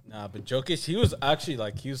 honest, Nah, but Jokic, he was actually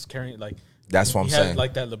like he was carrying like. that's what I'm he saying. had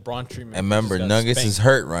like that LeBron treatment. And remember, He just got Nuggets spanked is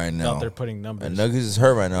hurt right now. Out there putting numbers. And Nuggets is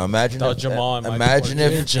hurt right now. Imagine Without if, Jamal and Michael imagine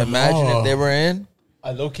Porter if Jamal. imagine if they were in.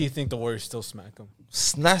 I low key think the Warriors still smack them.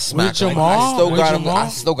 Not smack. them. Jamal? I still With got him. Jamal? I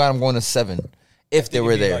still got him going to 7 if they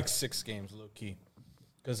were there. Like 6 games, low key.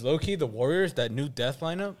 Because low key, the Warriors, that new death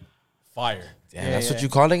lineup, fire. Damn, that's what you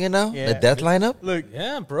calling it now? Yeah. The death lineup? Look,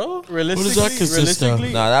 Yeah, bro. realistically, that consist of?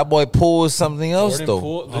 Nah, that boy Poole is something else Jordan though.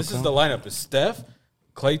 Poole. This is the lineup. It's Steph,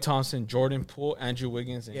 Klay Thompson, Jordan Poole, Andrew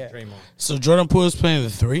Wiggins, and Yeah. Draymond. So Jordan Poole is playing the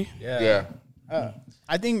 3. Yeah.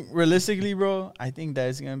 I think realistically, bro, I think that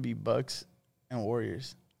it's gonna be Bucks and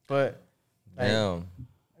Warriors. But like, Damn.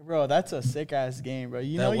 bro, that's a sick ass game, bro.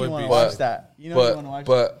 You That know would you want to be watch sick. that. You know you want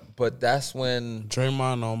to watch. But that's when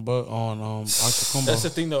Draymond on Antetokounmpo. That's the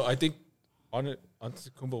thing, though. I think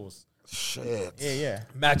Antetokounmpo was Shit. Yeah.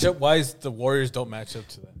 Matchup wise, the Warriors don't match up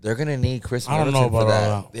to that. They're gonna need Chris I don't Middleton know for about that.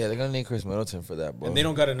 all that. Yeah, they're gonna need Chris Middleton for that, bro. And they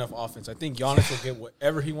don't got enough offense. I think Giannis will get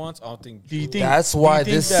whatever he wants. I don't think. Do you Jrue- think That's do you why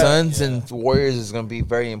think this that- Suns and Warriors is gonna be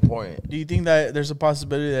very important. Do you think that there's a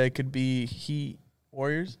possibility that it could be Heat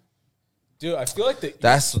Warriors? Dude, I feel like the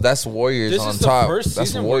That's Warriors this on is the top. first That's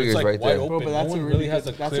season where it's Warriors like right wide there. open. Bro, but that's no a one really really has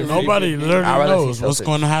a good- that's clear a Nobody favorite. literally I'd rather see knows what's Celtics.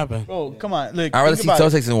 going to happen. Bro, come on. Look, I'd rather think see about it.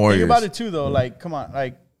 Celtics and Warriors. Think about it too, though. Like, come on,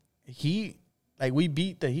 like Heat, like we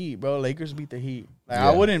beat the Heat, bro. Lakers beat the Heat. Like, Yeah.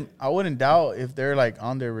 I wouldn't doubt if they're like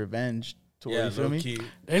on their revenge tour. Yeah, you feel me? low-key.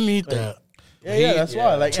 They need that. Yeah, Heat, that's yeah.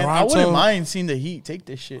 why. Like, and I wouldn't Toronto. mind seeing the Heat take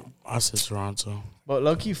this shit. I said Toronto. But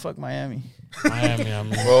low key, fuck Miami. Miami, I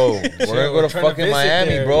mean. Bro, we're gonna go to trying to fucking visit Miami,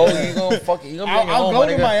 there. bro. You gonna fuck? You gonna be on your I'll own, go my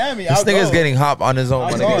to nigga. Miami. This I'll nigga's go. getting hop on his own, my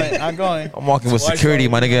I'm nigga. going. I'm going. I'm walking with Why security,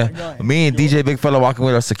 my I'm nigga. going. Me and DJ Big Fella walking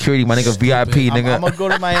with our security, my nigga. VIP, I'm nigga. gonna go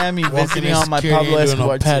to Miami Walking visiting in on my security Pablo and doing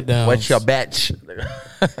no Escobar. pat too. downs. What's your batch?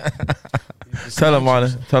 Tell him,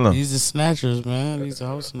 Marlon. Tell him. These are snatchers, man. These are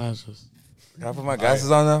house snatchers. Can I put my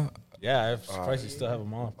glasses on now? Yeah, I'm surprised you still have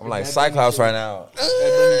them on. I'm like Cyclops right now.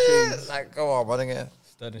 Like, come on, my nigga.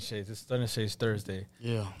 Stunning Shades. It's Stunning Shades Thursday.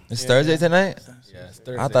 Yeah. It's Thursday tonight? Yeah, it's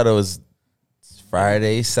Thursday. I thought it was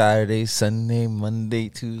Friday, Saturday, Sunday, Monday,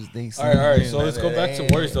 Tuesday. All right, Sunday, so let's go back to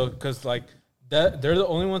Saturday. Warriors though, because like that they're the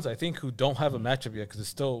only ones I think who don't have a matchup yet, because it's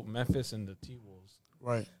still Memphis and the T Wolves.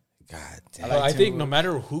 Right. God damn. I think no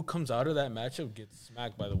matter who comes out of that matchup gets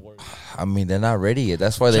smacked by the Warriors. I mean, they're not ready yet.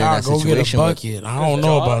 That's why they're Ja, in that go get a situation. with- bucket. I don't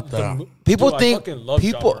know about that. People Dude, I think fucking love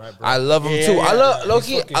Ja people. Morant, bro. I love him Yeah, too. yeah, I love yeah. Loki.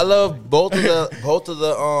 He's fucking- I love both of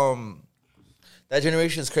the that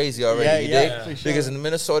generation is crazy already. Yeah, you yeah, dig? for sure. Because in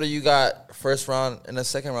Minnesota you got first round and a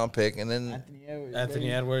second round pick, and then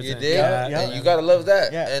Anthony Edwards. you and did, Yeah, and yeah. you gotta love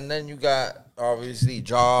that. Yeah. And then you got obviously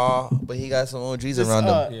Jaw, but he got some OGs around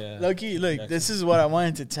him. Yeah. Loki, look, Jackson. this is what I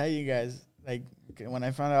wanted to tell you guys. Like when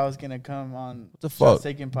I found out I was gonna come on the Shots fuck?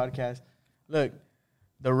 Taken podcast. Look,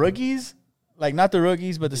 the rookies, like not the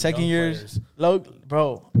rookies, but the second young years, players.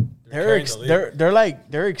 bro, carrying the league.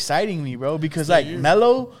 they're exciting me, bro, because like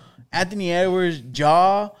Melo, Anthony Edwards,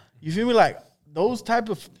 Jaw, you feel me? Like those type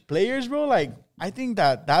of players, bro. Like I think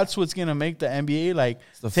that's what's gonna make the NBA like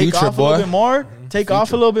the take future, off a little boy. bit more, take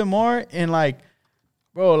off a little bit more, and like,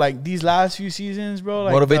 bro, like these last few seasons, bro,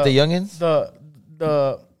 like Motivate the youngins.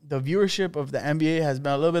 the viewership of the NBA has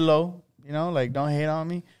been a little bit low. You know, like don't hate on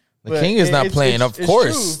me. The But King is not playing, of it's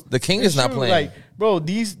course. true. The King It's is not true. playing. Like, bro,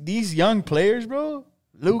 these young players, bro,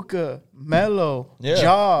 Luka, Melo, Yeah.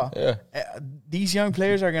 Ja, Yeah. these young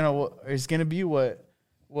players is gonna be what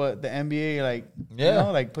the NBA like, Yeah. you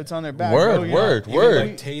know, like puts on their back. Word, bro, you know? word, Even word.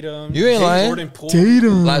 like Tatum. You ain't James lying. Jordan Poole.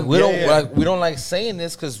 Tatum. Like we Yeah, don't we don't like saying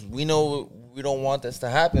this because we know we don't want this to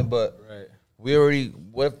happen, but Right. we already.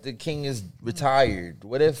 What if the King is retired?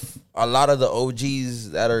 What if a lot of the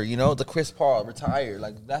OGs that are the Chris Paul retired?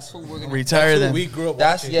 Like that's who we're gonna Retire That's them. who we grew up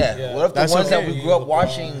That's watching. yeah. What if the That's ones that okay. we grew up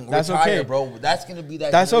watching That's retire, okay. bro? That's gonna be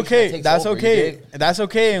that. That's generation that okay. takes That's over, you okay. dig? That's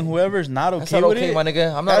okay. And whoever's not okay That's not with okay, it, my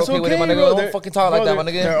nigga. I'm not that's okay with it, my nigga. bro. Don't There- fucking talk like bro, that,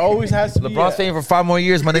 my nigga. There always has to be. LeBron's staying for 5 more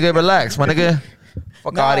years, my nigga. Relax, my nigga.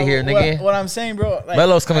 Fuck Nah, out of here, nigga. What I'm saying, bro. Like,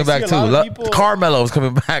 Melo's coming I see back a too. lot of people- Carmelo's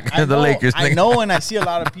coming back I to the know- Lakers. I Nigga. know, and I see a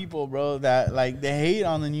lot of people, bro, that like they hate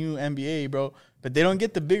on the new NBA, bro, but they don't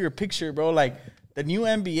get the bigger picture, bro. Like the new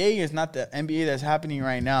NBA is not the NBA that's happening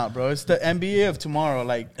right now, bro. It's the NBA of tomorrow.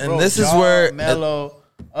 Like, And bro, this is Ja, where- Melo.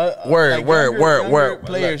 Word, like word, younger- word, younger word.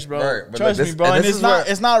 players, bro. Word, but Trust this- me, bro. and And this it's is not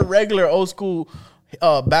where- it's not regular old school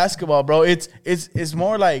basketball, bro. It's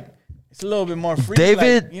more like it's a little bit more free.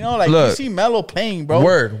 David, like, you know, like look. you see Melo playing, bro.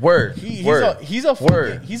 Word, word, He's word. he's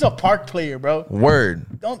a park player, bro. Word.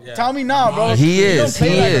 Don't tell me now, bro. He don't is. play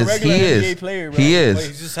He like a is. regular He NBA is. player, bro. He Like, is.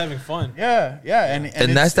 he's just having fun. Yeah, And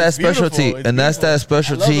it's- that's that it's beautiful. specialty. It's And that's beautiful. that I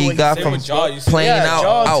specialty love the he way got plays, from with Ja, you see- playing yeah, out.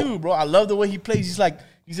 Ja out. too, bro. I love the way he plays.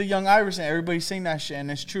 He's a young Iverson. Everybody's saying that shit,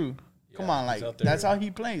 and it's true. Come on, he's like out there. that's how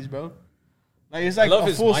he plays, bro. Like it's like love a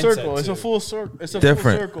his full mindset, circle. It's a too. full circle. It's a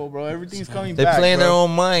Different. full circle, bro. Everything's coming They back. play in bro. their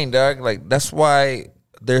own mind, dog. Like that's why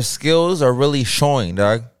their skills are really showing,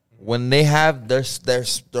 dog. When they have their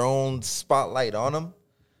own spotlight on them,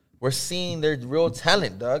 we're seeing their real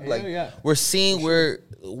talent, dog. Like yeah. we're seeing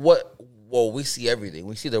we see everything.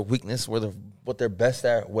 We see their weakness, what they're best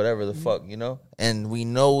at, whatever the fuck, and we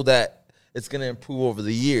know that it's gonna improve over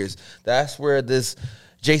the years. That's where this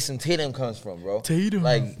Jason Tatum comes from, bro. Tatum.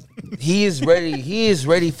 Like he is ready. He is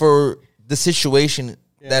ready for the situation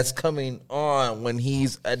that's coming on when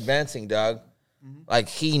he's advancing, dog. Like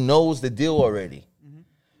he knows the deal already.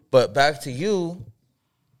 But back to you,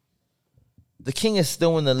 the King is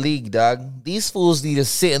still in the league, dog. These fools need to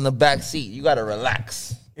sit in the back seat. You gotta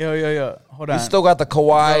relax. Yo. Hold on. We still got the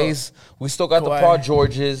Kawhis. We still got the Kawhi. Paul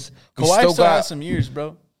Georges. We Kawhi still still got has some years,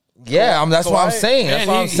 bro. Yeah, that's what I'm Kawhi- saying. That's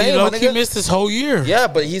what I'm saying. my He nigga. missed this whole year. Yeah,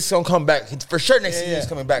 but he's gonna come back for sure. Next season, yeah. he's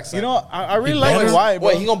coming back. Son. You know, I really like better? Kawhi, bro.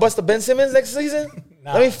 Wait, he gonna bust the Ben Simmons next season?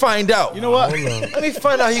 Let me find out. You know what? Let me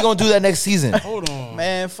find out he gonna do that next season. Hold on.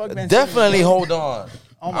 Man, fuck Ben Definitely Simmons, hold on.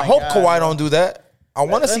 Oh my I hope God, Kawhi bro. don't do that. I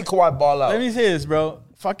want to see Kawhi ball out. Let me say this, bro.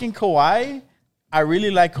 Fucking Kawhi. I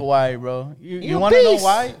really like Kawhi, bro. You You a want to know beast.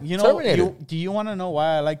 why? You know, Terminator. do you want to know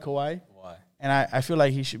why I like Kawhi? Why? And I feel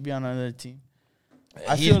like he should be on another team.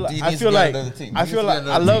 I He- feel he I needs feel to be on like another team. He I needs feel to be on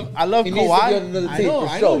like another team. I love He needs to be Kawhi. on another I team, know, for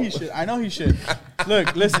I know sure. he should. I know he should.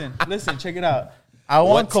 Look, listen, check it out. I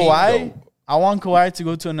want What team, Kawhi. though? I want Kawhi to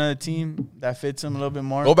go to another team that fits him a little bit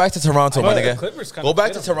more. Go back to Toronto, my But- nigga. Clippers kinda Go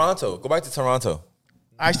back fit to him. Toronto. Go back to Toronto.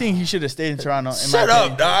 I think he should have stayed in Toronto. in my Shut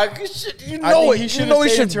opinion. up, dog. You I know think it. he You should've know he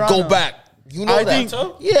stayed in should go Toronto. back. You know I that. think-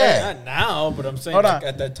 So? Yeah. Not now, but I'm saying Hold like, on.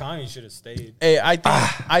 at that time he should have stayed. Hey,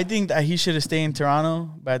 I think that he should have stayed in Toronto,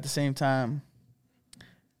 but at the same time,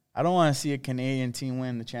 I don't want to see a Canadian team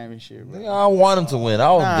win the championship. Bro. I want him to win.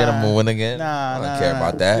 I'll get him to win again. Nah, I don't care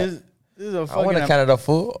about that. This is a I fucking. want a Canada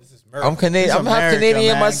fool. America. I'm Canadian. This is I'm half America,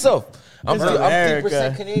 Canadian man. myself. I'm This is 3%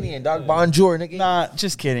 America. Canadian, dog. Bonjour, nigga. Nah,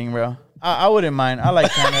 just kidding, bro. I wouldn't mind. I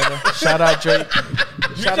like Canada. Shout out Drake.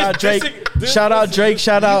 Shout out Drake. Shout out Drake.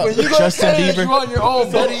 Shout out When you go to Justin Canada, Bieber. You on your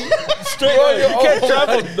own, buddy. Straight You're on your you own, can't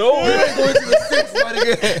travel buddy. nowhere. You ain't going to the six, my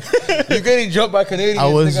nigga. You're getting jumped by Canadians. I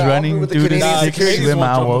was nigga. running with through the Canadians. six Canadians with won't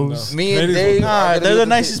my jump them, woes. though. Me and Canadians Dave. won't- are Nah, gonna they're do the the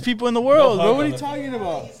nicest people in the world, bro. hug What are on you them. talking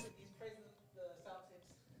about?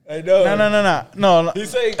 I know. No. He's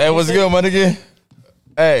saying. Hey, what's good, my nigga?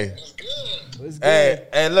 Hey. What's good?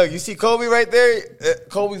 Hey, look, you see Kobe right there?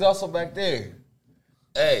 Kobe's also back there.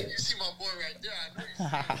 Hey, You see my boy right there. I know you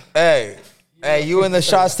see him. hey, you in the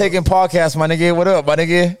Shots Taking podcast, my nigga. What up, my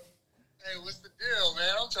nigga? Hey, what's the deal, man?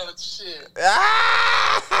 I'm trying to shit.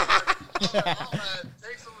 Ah!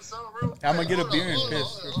 Take some real quick. I'm gonna get a Hold beer on, and hold on, piss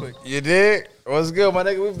hold real on. quick. You did? What's good, my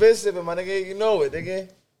nigga? We been sipping, my nigga. You know it, nigga. I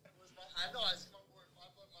know. I see my boy,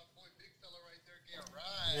 big fella right there getting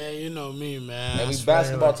right. Man, you know me, man. And I we swear,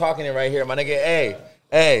 basketball like- talking it right here, my nigga.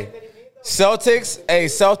 Hey.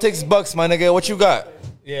 Celtics, Bucks, my nigga. What you got?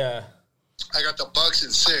 Yeah. I got the Bucks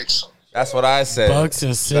in 6. That's what I said. Bucks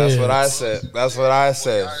and six. That's what I said. That's what I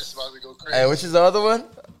said. Guys about to go crazy. Hey, which is the other one?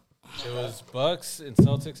 It was Bucks and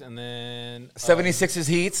Celtics, and then 76ers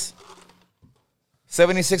Heats.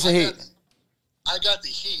 76ers Heat. I got the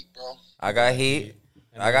Heat, bro. I got Heat.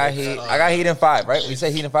 I got Heat in 5, right? We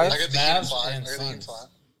say Heat in 5? I got the Heat in Mavs 5. and I got the Heat in Suns. 5.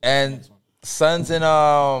 And Suns and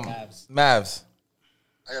Mavs.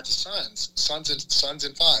 I got the Suns. Suns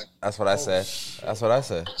in 5. That's what I said. That's what I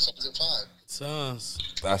said. Suns in 5. Sons.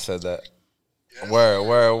 I said that.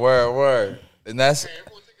 Word. And that's Hey,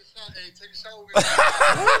 everyone take a shot. Hey, take a shot with me.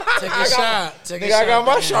 Take a shot. Take a nigga, shot. I got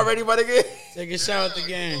my at the shot game. ready, my nigga. Take a shot at the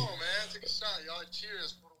game. Come on, man. Take a shot. Y'all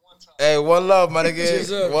cheers for the one time. Hey, one love, my nigga.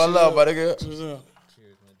 Cheers up, One cheers love, up. my nigga. What's up?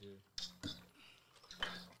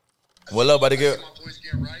 One love, my nigga. My boys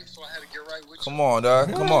getting right, so I had to get right with you. Come on,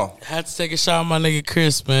 dog. Come on. Had to take a shot with my nigga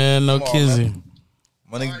Chris, man. No Come on, kizzy.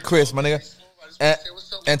 My nigga Chris, my nigga. I just want And, to say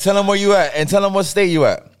what's up. and tell him where you at. And tell him what state you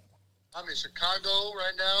at. I'm in Chicago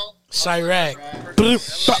right now. Chirac.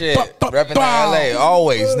 Shit. Repping LA.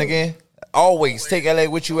 Always, nigga. Always. Take LA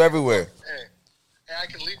with you everywhere. Hey, I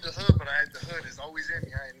can leave the hood, but the hood is always in me.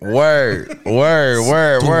 I ain't Word.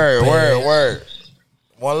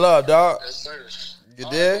 One love, dog. Yes, sir. You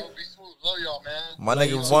All did? right, bro. Be smooth. Love y'all, man. My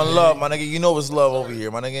nigga, one love, my nigga. You know it's love over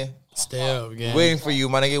here, my nigga. Stay up, gang. Waiting for you,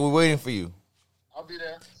 my nigga. We're waiting for you. I'll be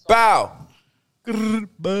there. Bow.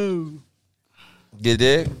 Boom. You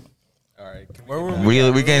did? all right.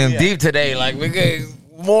 We getting deep today. Like, we getting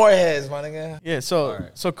more heads, my nigga. Yeah. So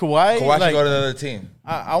Kawhi. Kawhi should like, go to another team.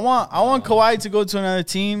 I want Kawhi to go to another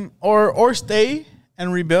team or stay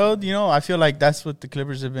and rebuild. You know, I feel like that's what the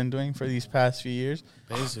Clippers have been doing for these past few years.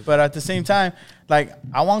 Basically. But at the same time, like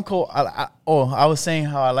I want Kawhi. I was saying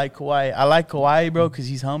how I like Kawhi. I like Kawhi, bro, because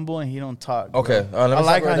he's humble and he don't talk. Bro. Okay, let me I stop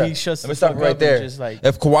like right how there. he shuts Let me the stop fuck right up and there. just like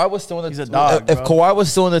If Kawhi was still in the He's a dog, if bro. Kawhi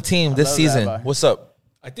was still in the team this love that season, vibe. what's up?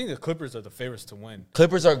 I think the Clippers are the favorites to win.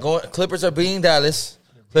 Clippers are beating Dallas.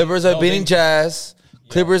 Clippers are No, beating they- Jazz.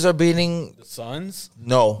 Clippers are beating The Suns.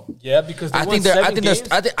 no. Yeah, because they I won think they're- I 7 think they're- games.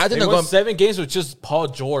 I think they they're won going- 7 games with just Paul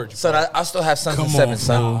George. Son, bro. I still have Suns in Come 7, on,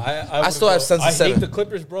 son. bro. I still have Suns in I 7. hate the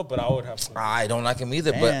Clippers, bro, but I would have. Clippers. I don't like him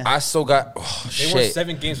either, Damn. but I still got They won shit.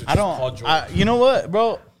 7 games with I just Paul don't. George. You know what,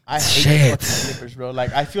 bro? I hate the fucking Clippers, bro.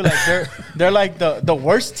 Like I feel like they're like the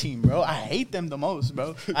worst team, bro. I hate them the most,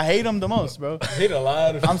 bro. I hate them the most, bro. I hate a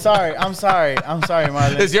lot of. I'm sorry,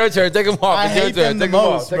 Marlon. It's your turn. Take him off. I It's your hate turn. them the Take him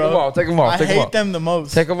off. most, Take bro. him off. Take him off. I Take him hate off. them the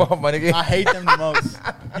most. Take him off, my nigga. I hate them the most.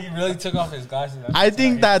 He really took off his glasses. I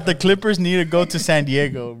think that the Clippers need to go to San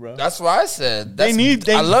Diego, bro. That's what I said. They need-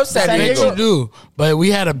 I love San San Diego. You do, but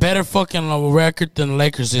we had a better fucking record than the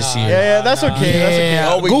Lakers this year. Yeah, that's okay. That's okay. Yeah,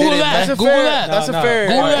 No, we Google didn't. that. That's a Google fair. that. That's a fair.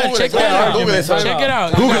 Google that. Google Check it. that out. Google it. Check it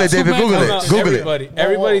out. Google I got it, David. two men Google on it. that. Google it.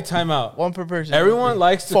 Everybody, time out. One per person. Everyone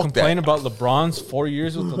likes to Fuck complain that. about LeBron's 4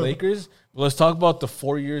 years with the Lakers, but let's talk about the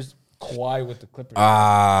 4 years Kawhi with the Clippers.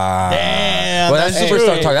 Damn. Well, that's that's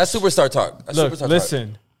superstar true. talk. That's superstar talk. That's Look, superstar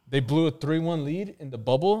listen. They blew a 3-1 lead in the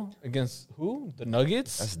bubble against who? The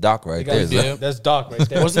Nuggets. That's Doc right They there. got- Yeah. That's Doc right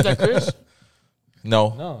there. Wasn't that Chris?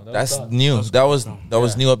 No, No, that was that's Doc. new. That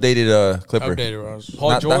was new updated Clipper. Updated, Ross. Paul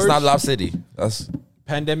Not, George. that's not Lob City. That's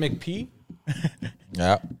Pandemic P.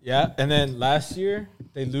 yeah. Yeah, and then last year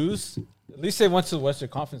they lose. At least they went to the Western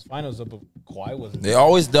Conference Finals, but Kawhi wasn't. They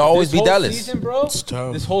always This be whole Dallas. Season, bro.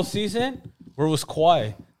 tough. This whole season, where was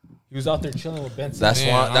Kawhi? He was out there chilling with Ben Simmons. That's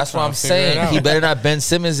Man, why. I'm That's what trying I'm to figure it saying. out. He better not Ben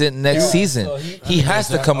Simmons in next season. so he has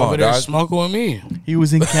to come Over on, there dog. smoking with me. He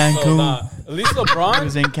was in So, Cancun. nah, at least LeBron. He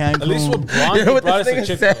was in Cancun. At least with Bron, You know he what brought us this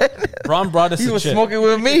a nigga chip. said? Bron brought us He a was chip. smoking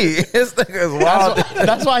with me. This nigga's wild,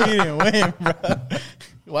 That's why he didn't win, bro.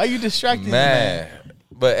 Why you distracting me, man? man.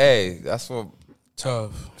 But hey, that's what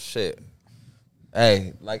Tough. shit.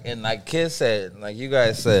 Hey, like Kid said, like you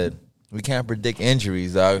guys said, we can't predict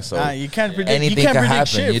injuries, dog. So Nah, you can't predict. anything you can't can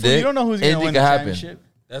predict happen. shit. You fool. You dig? don't know who's gonna Anything win the can happen. championship.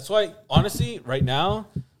 That's why, honestly, right now,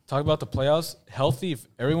 talk about the playoffs. Healthy, if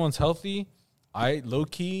everyone's healthy, I low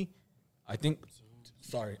key, I think.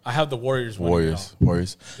 Sorry, I have the Warriors. winning it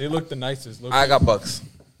Warriors. all. They look the nicest. I got Bucks.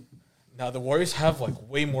 Now the Warriors have like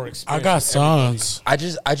way more I experience. got with everybody. Suns.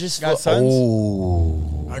 I just Got feel, Suns?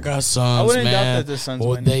 oh, I got Suns, wouldn't doubt man. that the Suns Well,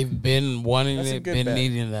 win. they've been wanting That's a it, good been bet.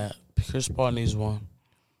 needing that. Chris Paul needs one.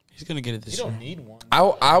 He's gonna get it You this year. don't need one.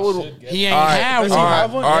 I would. He ain't All right, have Does one. he all right,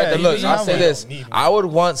 have one? all right. Yeah, then he look, doesn't I'll have say one. this: Need one. I would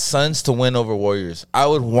want Suns to win over Warriors. I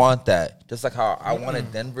would want that, just like how I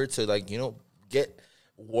wanted Denver to get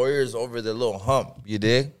Warriors over the little hump. You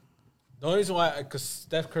dig? The only reason why, because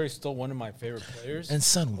Steph Curry's still one of my favorite players, And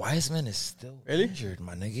son, Wiseman is still Really? injured,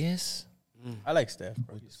 my niggas. I like Steph,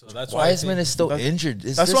 bro. so that's why I Wiseman think- is still that's- injured.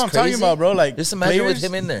 Is that's this what I'm talking crazy? about, bro. Like, just imagine with players-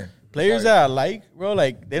 him in there. Players Sorry. that I like, bro,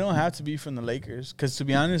 like they don't have to be from the Lakers. Because to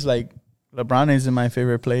be honest, like LeBron isn't my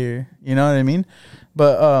favorite player. You know what I mean?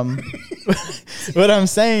 But what I'm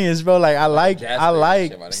saying is, bro, like I like Jazz player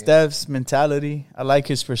and shit, my nigga. Steph's mentality. I like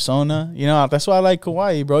his persona. You know, that's why I like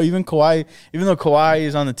Kawhi, bro. Even though Kawhi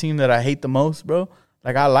is on the team that I hate the most, bro.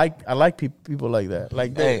 Like I like people like that.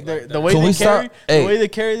 Like Hey, the way can they we carry, start- hey. the way they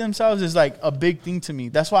carry themselves is like a big thing to me.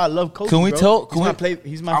 That's why I love Kobe. Can we bro. tell- He's can my we- play,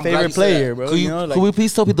 he's my I'm glad favorite you said player, that. bro. Can, you know, like can we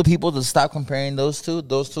please tell the people to stop comparing those two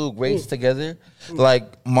greats together?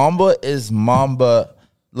 Like Mamba is Mamba,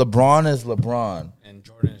 LeBron is LeBron, And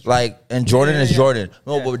Jordan is and Jordan is yeah. Jordan.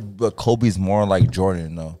 No, Yeah. but Kobe's more like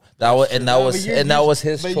Jordan though. That was and that No, was but you're- and that you're- was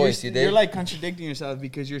his but choice. You're, You you're did. like contradicting yourself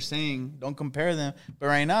because you're saying don't compare them. But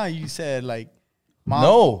right now you said like,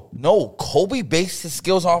 No. Kobe based his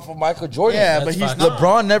skills off of Michael Jordan. Yeah, That's but he's fine. not.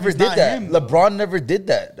 LeBron never He's did not that. him, though. LeBron never did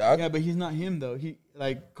that, dog. Yeah, but he's not him though. He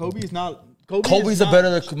like Kobe's not. Kobe's a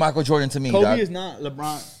better Michael Jordan to me, Kobe dog. is not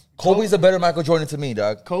LeBron. Kobe's a better Michael Jordan to me,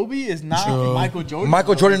 dog. Kobe is not True. Michael Jordan.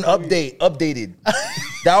 Michael though. Jordan Kobe- updated.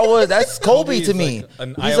 That's Kobe is to me. like an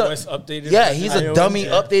He's iOS updated Yeah, version. he's a iOS, dummy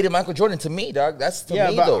yeah. updated Michael Jordan to me, dog. That's to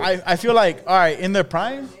Yeah, me but though. I feel like all right in their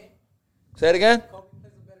prime. Say it again.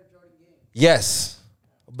 Yes,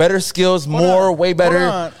 better skills, more, way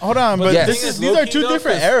better. Hold on, but Yes. this thing is these are two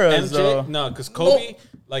different eras though. No, because Kobe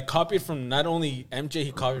like copied from not only MJ,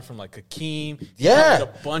 he copied from like Hakeem. He Yeah, copied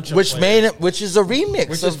a bunch of which players. made it, which is a remix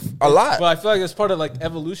Which of is a lot. But I feel like it's part of like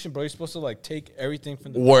evolution, bro. You're supposed to like take everything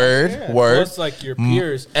from the Word, past. word. Plus, like your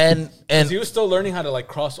peers, And 'Cause he was still learning how to like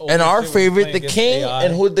cross over. and our shit when he was favorite, playing the against King, AI.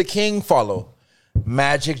 and who did the King follow?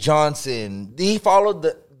 Magic Johnson. He followed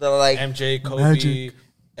the like MJ, Kobe, Magic.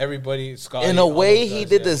 everybody, Scottie. in a all way. those He guys,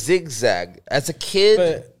 did yeah. the zigzag as a kid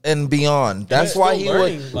But- and beyond. That's he's why still he was.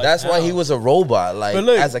 learning, like, That's why now. he was a robot. Like But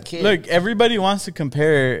look, as a kid. look, everybody wants to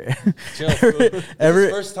compare. Chill, fool. every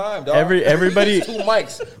first time, dog. everybody. Two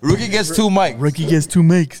mics. Rookie gets two mics. Rookie gets 2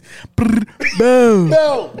 makes. Boom.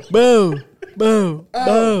 No. Boom. Boom.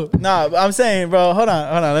 Boom. Nah, but I'm saying, bro, hold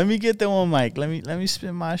on. Let me get the one mic. Let me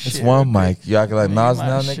spin my shit. It's one real quick. mic. You acting like Let me Nas get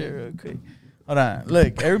now, my nigga. shit real quick. Hold on.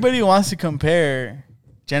 Look, everybody wants to compare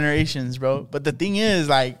generations, bro. But the thing is,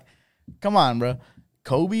 like, come on, bro.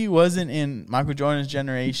 Kobe wasn't in Michael Jordan's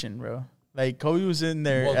generation, bro. Like Kobe was in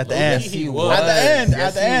there Well, at the low-key end. he was. At the end. Yes,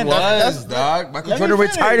 At the he end. was, dog. Michael let me Jordan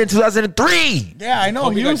finish. retired in 2003. Yeah, I know.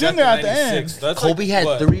 Kobe He got was in drafted there at the 96. end. That's Kobe like, had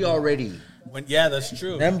what? 3 already. Yeah, that's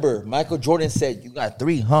true. Remember, Michael Jordan said, "You got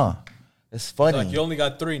 3, huh?" It's funny. Like you only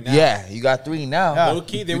got 3 now. Yeah, you got 3 now. Yeah. Low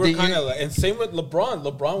key, they You were think kind you- of like, and same with LeBron.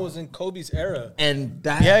 LeBron was in Kobe's era. And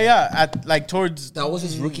that Yeah. At like towards. that was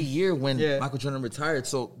his rookie year when Yeah. Michael Jordan retired.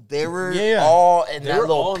 So they were Yeah. all in They that were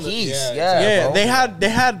all little in the- piece. yeah, Yeah, bro.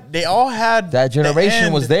 they all had That generation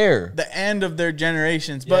the was there. The end of their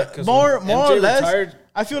generations, Yeah, but 'cause more when or MJ less. retired,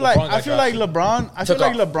 I feel LeBron like got drafted. Took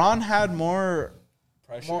off. LeBron had more.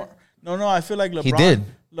 Pressure. No, I feel like LeBron. He did.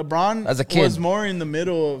 LeBron As a kid. was more in the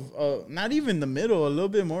middle of not even the middle, a little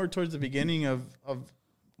bit more towards the beginning of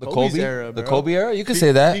The Kobe's Kobe era, the bro. Kobe era. You could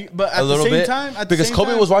say that, but at a the little same bit, time, because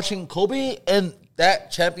Kobe was watching Kobe and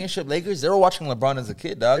that championship Lakers. They were watching LeBron as a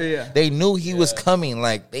kid, dog. Yeah. They knew he was coming.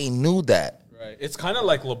 Like they knew that. Right. It's kind of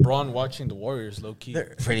like LeBron watching the Warriors, low key.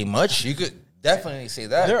 Pretty much, you could definitely say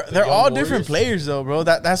that. They're young all Warriors. different players, though, bro.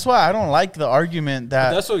 That's why I don't like the argument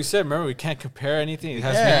that. That's what we said. Remember, we can't compare anything. It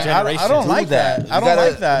has to be Yeah, generations. I don't like that. You I don't gotta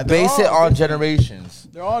like that. They're Base it all on generations.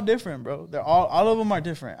 They're all different, bro. They're all of them are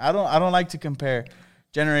different. I don't like to compare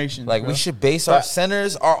generations. Like bro. we should base our But-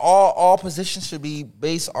 centers, our all positions should be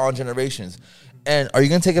based on generations. And are you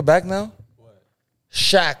gonna take it back now? What?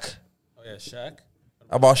 Shaq. Oh yeah, Shaq.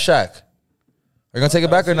 How about Shaq? Are you gonna take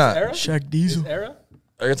it back or His not? era? Shaq His Diesel. era?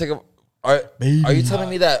 Are you gonna take it? Are you telling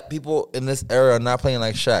me that people in this era are not playing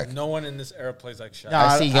like Shaq? No one in this era plays like Shaq. Nah,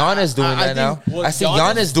 I see Giannis doing I that now. think- Well, I see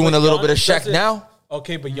Giannis doing but a little bit of Giannis Shaq does it- now.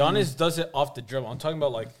 Okay, but Giannis does it off the dribble. I'm talking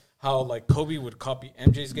about like how like Kobe would copy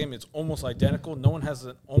MJ's game. It's almost identical. No one has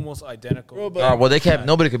an almost identical. Bro, but- Well, they can't.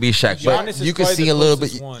 Nobody could be Shaq, Giannis but is you can probably see the a little bit.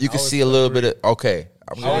 closest one. You I can would see a little bit agree. of. Okay,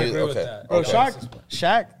 I'm I would gonna agree with that. Bro, Okay.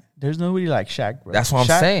 Shaq. There's nobody like Shaq, bro. That's what I'm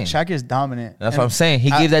Shaq- saying. Shaq is dominant. That's And what I'm saying.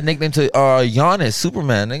 He I- gave that nickname to Giannis,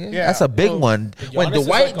 Superman, nigga. Yeah, That's a big bro. one. When Giannis is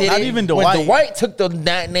Dwight like a- did Not it, even when Dwight. Dwight took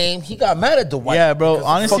that name, he got mad at Dwight. Yeah, bro. Because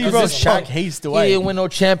Honestly, fuck bro, is this Shaq punk? hates He Dwight. didn't win no He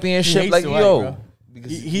championship. hates Like Dwight, yo, bro.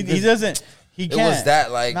 because He doesn't. He It can't. was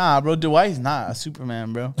that, like- nah, bro. Dwight's not a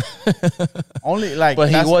Superman, bro. Only like, But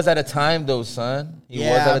he that's- was at a time, though, son. He was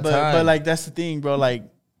at a time. but like that's the thing, bro. Like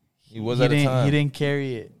he was he at a didn't time. he didn't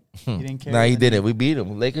carry it. He didn't carry. Nah, he it. didn't. We beat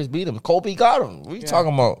him. Lakers beat him. Kobe got him. What are you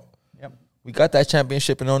talking about? Yep. We got that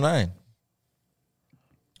championship in 09.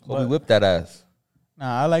 Kobe But- whipped that ass.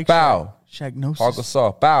 Nah, I like Bow. Shaq. No. Paul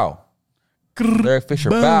Gasol. Bow. Derek Fisher.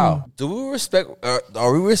 Bow. Do we respect?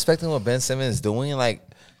 Are we respecting what Ben Simmons is doing? Like,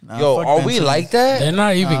 yo, fuck are Ben we Simmons. like that? They're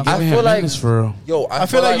not even I giving feel him like- minutes for real. Yo, I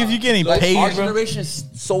feel like if you're getting paid, our bro. generation is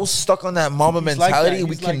so stuck on that Mamba He's like mentality. that. We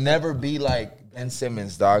He's can like that. never be like Ben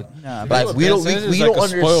Simmons, dog. Nah, like but we Ben don't, Simmons we is don't like a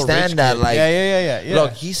spoiled understand rich that. kid. Like, Yeah.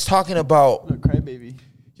 look, he's talking about. Look, crybaby.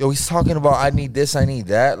 Yo, he's talking about I need this, I need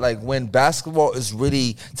that. Like when basketball is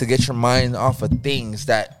really to get your mind off of things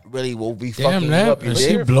that really will be fucking Damn you that. up. You She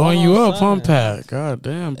dig? blowing you up, huh, Son. Pat? God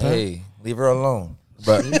damn, Pat. Hey, leave her alone.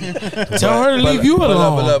 But Tell her to leave you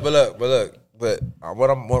alone. But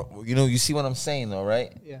you see what I'm saying though,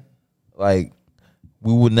 right? Yeah. Like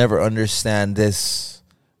we would never understand this.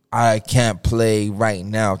 I can't play right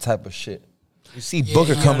now type of shit. You see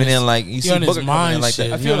Booker he coming on his- in like you He see on his Booker coming in mind like shit.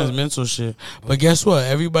 that. He on his mental shit. But guess what?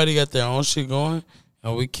 Everybody got their own shit going,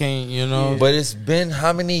 and we can't, you know. But it's been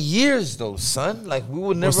how many years though, son? Like we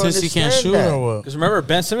would never Well, since he understand can't shoot that. or what? Because remember,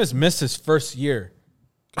 Ben Simmons missed his first year.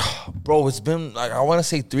 Bro, it's been like I want to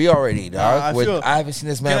say 3 already, dog. I haven't seen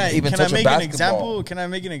this man even touch a make basketball. an example? Can I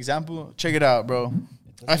make an example? Check it out, bro.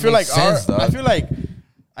 I feel make like our sense, dog. I feel like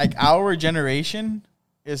our generation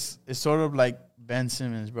is sort of like Ben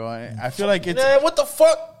Simmons, bro. I feel like it's Man, what the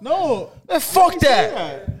fuck? no. Man, fuck Let me say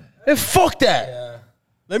that. Man, fuck that.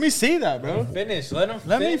 Let me say that, bro. Finish. Let him.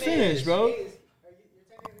 Let me finish, bro.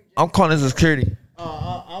 I'm calling this security.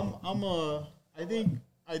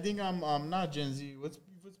 I think I'm not Gen Z. What's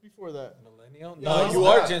before that? Millennial? No, you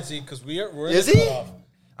are Gen Z because we're Is in the he? cutoff.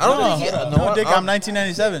 I don't No, think he. no, Dick. I'm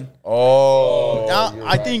 1997. Oh, Now,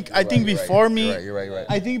 I think before me, You're right.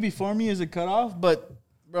 I think before me is a cutoff, but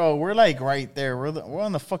bro, we're like right there. We're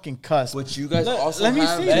on the fucking cusp. But you guys Let- also let me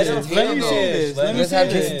have say Jason this. Tatum, Let me though. say this. Let Let You me guys say have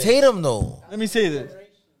this. Jason Tatum though. Let me say this.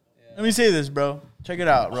 Let me say this, bro. Check it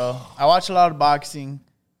out, bro. I watch a lot of boxing,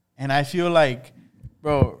 and I feel like,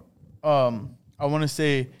 bro, I want to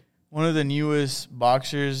say one of the newest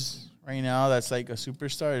boxers right now that's like a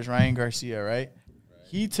superstar is Ryan Garcia, right?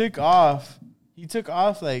 He took off.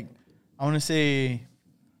 Like I want to say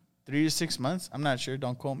 3 to 6 months. I'm not sure.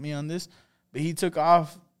 Don't quote me on this, but he took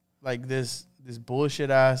off like this bullshit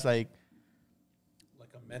ass like Like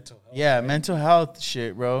a mental health. yeah mental health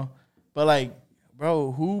shit, bro. But like.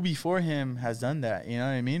 bro, who before him has done that? You know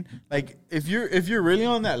what I mean? Like, if you're really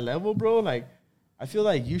on that level, bro, like, I feel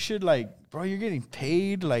like you should, like, bro, you're getting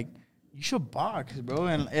paid, like, you should box, bro.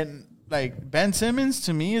 And like, Ben Simmons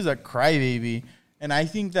to me is a crybaby, and I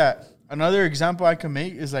think that another example I can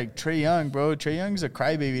make is like Trae Young, bro. Trae Young's a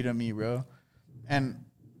crybaby to me, bro. And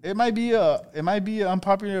it might be an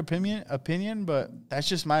unpopular opinion, but that's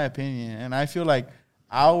just my opinion. And I feel like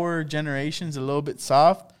our generation's a little bit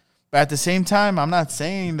soft, but at the same time, I'm not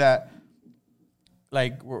saying that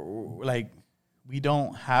like we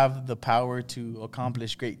don't have the power to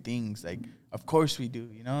accomplish great things. Like, of course we do.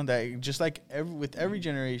 You know, that just like every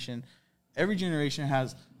generation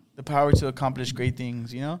has the power to accomplish great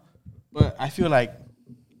things. You know, but I feel like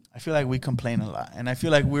we complain a lot, and I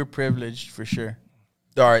feel like we're privileged for sure.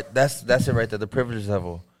 All right, that's it right there, the privilege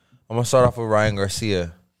level. I'm going to start off with Ryan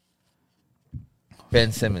Garcia.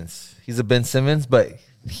 Ben Simmons. He's a Ben Simmons, but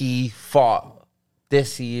he fought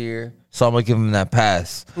this year, so I'm going to give him that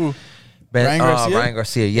pass. Who? Ryan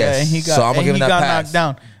Garcia, yes. Yeah, and he got, so I'm going to give him that pass. Knocked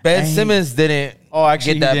down. Ben Simmons didn't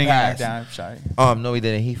actually, get that he didn't pass. Get knocked down. I'm sorry. No, he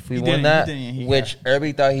didn't. He won didn't, that, he which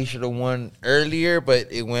everybody thought he should have won earlier,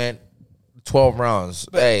 but it went 12 rounds.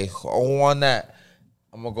 Hey, who won that?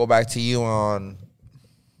 I'm going to go back to you on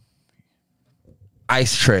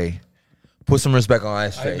Ice Tray. Put some respect on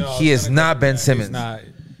Ice Tray. He is not Ben Simmons.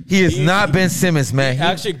 He is not Ben Simmons, man. He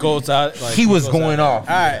actually goes out. Like, he was going off.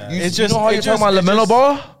 All right. You know how you're talking about LaMelo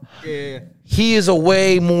Ball? Yeah. He is a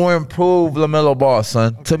way more improved LaMelo Ball,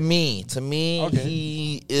 son. Okay. To me,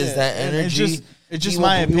 he is that energy. It's just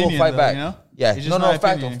my opinion, he will fight back. You know? Yeah. No,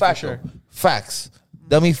 factual. Sure. Facts.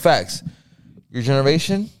 Dummy facts. Your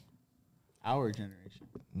generation? Our generation.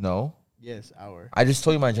 No. Yes, our. I just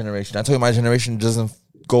told you my generation. I told you my generation doesn't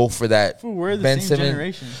go for that. Fool, we're the Ben same Simmons.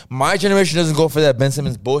 generation. My generation doesn't go for that Ben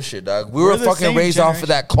Simmons bullshit, dog. We were the fucking same raised off of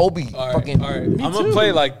that Kobe. All fucking. right. I'm gonna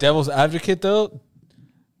play like devil's advocate though.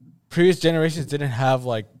 Previous generations didn't have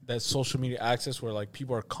like that social media access where like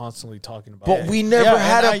people are constantly talking about. But we never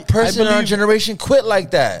had a person in our generation quit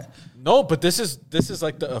like that. No, but this is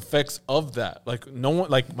like the effects of that. Like no one,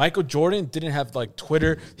 like Michael Jordan didn't have like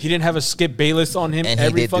Twitter. He didn't have a Skip Bayless on him And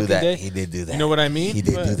every he did fucking do that. day. He did do that. You know what I mean? He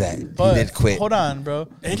did do that. He But did quit. Hold on, bro.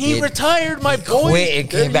 And he retired, my boy. Quit and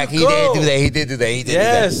came back. He did do that. He did do that. He did do that.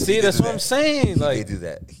 Yes, He see, did that's do what that. I'm saying. He Like, did do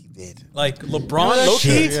that. He did. like LeBron,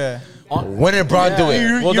 Loki. Yeah. When did LeBron do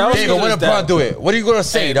it? Well, that was David, when did because LeBron do it? What are you gonna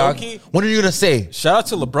say, Hey, dog? low-key. What are you gonna say? Shout out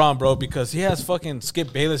to LeBron, bro, because he has fucking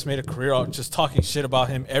Skip Bayless made a career out just talking shit about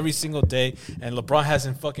him every single day, and LeBron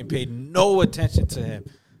hasn't fucking paid no attention to him.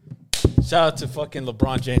 Shout out to fucking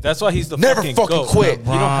LeBron James. That's why he's the Never fucking fucking GOAT. quit. You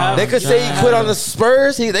don't have They could say he quit on the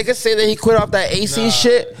Spurs. They could say that he quit off that AC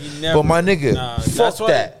shit. he never- But my nigga, that's fuck why-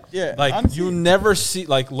 that. Yeah. Like honestly, you never see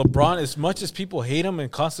like LeBron, as much as people hate him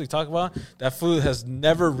and constantly talk about him, that fool has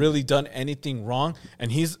never really done anything wrong,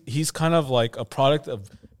 and he's kind of like a product of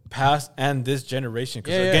past and this generation.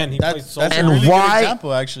 Because again, he plays so that's And a really why- good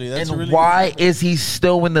example, actually. That's a And really why is he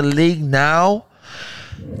still in the league now?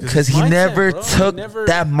 Because he mindset, never bro. took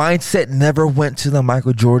that mindset. Never went to the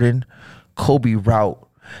Michael Jordan, Kobe route.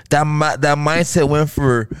 That mindset went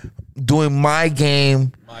for doing my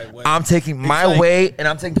game. My way. I'm taking my like- way, and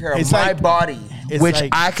I'm taking care of it's my like- body, it's which like-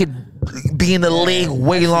 I could be in the league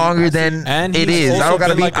way longer than And it he's is. I also don't gotta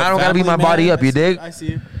been be. like a I don't gotta be my family body man. up. You dig? I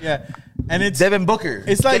see you. Yeah. And it's Devin Booker.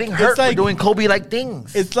 It's like- getting hurt it's like- for doing Kobe like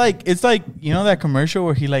things. It's like you know that commercial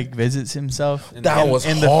where he like visits himself. That was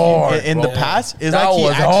in hard, the bro. past. It's That like he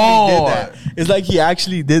was actually hard. did that. It's like he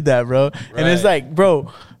actually did that, bro. And it's Right. like,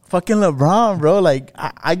 bro, fucking LeBron, bro. Like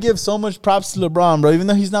I give so much props to LeBron, bro. Even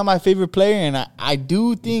though he's not my favorite player, and I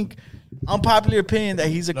do think, unpopular opinion, that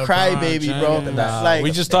he's a crybaby, bro. Nah, Like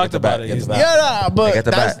we just talked about back, it. get He's the not. back. yeah, but Get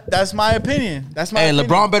the back. that's my opinion. That's my Hey, opinion.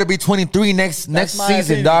 LeBron better be 23 next my season,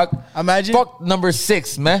 opinion. dog. Imagine- Fuck number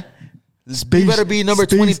 6, man. Space, He better be number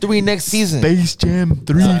 23 next season. Space Jam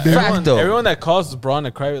 3, baby. Fact, though. Everyone that calls LeBron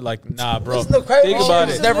a cry, like, nah, bro. There's no cry- Think about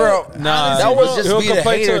It's it. never a- Nah, that was just he'll be the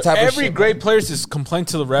complain hater to type of every shit, great player just complain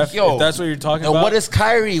to the ref. Yo, if that's what you're talking and about. what is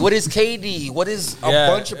Kyrie? What is KD? What is a Yeah,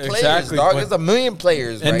 bunch of players, exactly, dog? but- There's a million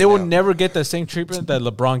players, and right they will now. never get the same treatment that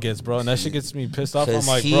LeBron gets, bro. And that shit gets me pissed off. I'm 'Cause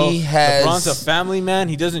like, he bro, has- LeBron's a family man.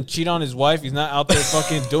 He doesn't cheat on his wife. He's not out there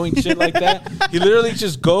fucking doing shit like that. He literally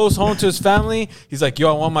just goes home to his family. He's like, yo,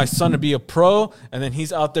 I want my son to be a pro. And then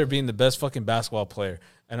he's out there being the best fucking basketball player.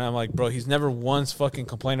 And I'm like, bro, he's never once fucking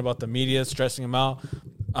complained about the media stressing him out.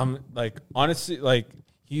 I'm like, honestly, like,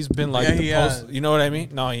 he's been like Yeah, the he post. has. You know what I mean?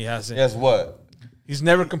 No, he hasn't. Guess what? He's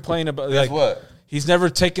never complained about Guess like what? He's never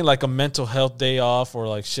taken like a mental health day off or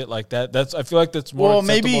like shit like that. I feel like that's more Well,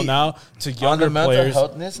 acceptable maybe- now to Under younger mental players.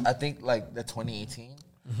 healthness, I think like the 2018.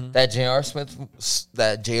 that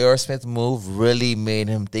J.R. Smith move really made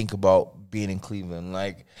him think about being in Cleveland.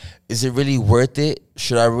 Like, is it really worth it?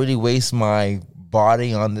 Should I really waste my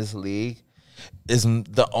body on this league? Is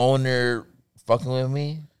the owner fucking with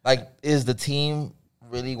me? Like, is the team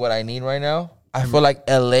really what I need right now? I feel like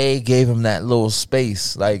LA gave him that little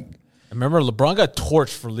space. Like, I remember LeBron got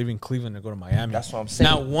torched for leaving Cleveland to go to Miami. That's what I'm saying.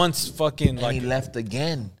 Not once fucking and like he left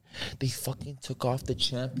again. They fucking took off the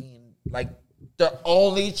champion, like the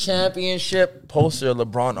only championship poster of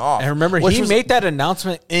LeBron off. I remember which he was- made that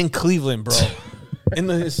announcement in Cleveland, bro. In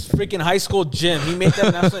his freaking high school gym. He made that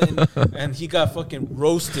announcement and he got fucking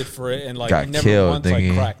roasted for it and like got he never killed. once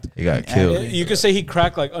like cracked. He got killed. You could say he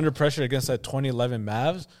cracked like under pressure against that 2011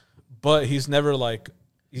 Mavs, but he's never like,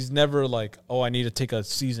 oh, I need to take a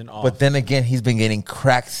season off. But then again, he's been getting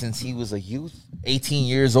cracked since he was a youth, 18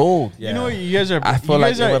 years old. Yeah. You know what? You guys are. I feel you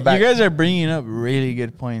like guys they are. went back- You guys are bringing up really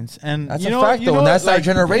good points, and That's you a know, fact, you though, know and what, that's our like,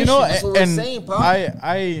 generation. You know, That's what we're and saying, Pop.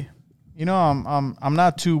 I, you know, I'm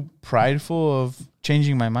not too prideful of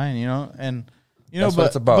changing my mind. You know, and you know, That's what but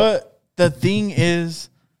it's about. but the thing is,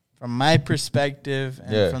 from my perspective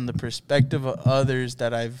and Yeah. from the perspective of others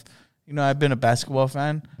that I've been a basketball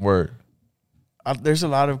fan. Word. There's a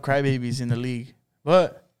lot of crybabies in the league,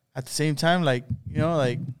 but at the same time, there's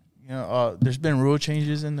been rule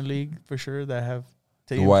changes in the league for sure that have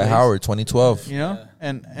taken Dwight place, Howard, 2012. you know,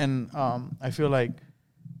 and I feel like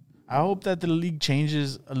I hope that the league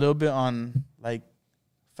changes a little bit on like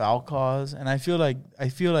foul calls, and I feel like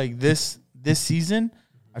this season,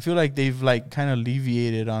 I feel like they've like kind of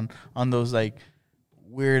alleviated on those like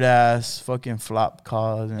weird ass fucking flop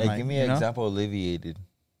calls and Hey, like, give me you an know? example of alleviated.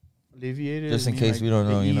 Alleviated, Just in I mean, case like, we don't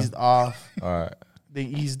know, they you know? eased off. All right. They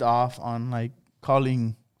eased off on like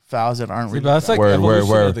calling fouls that aren't See, really. but that's like Word, evolution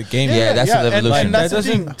word, of the game. Yeah, that's an and- evolution. and That that's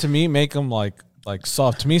the doesn't thing. to me make him like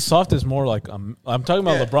soft. To me, soft is more like I'm talking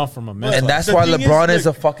about Yeah. LeBron from a mental. And that's The why thing is, LeBron is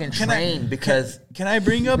look, a fucking can I- train because Can I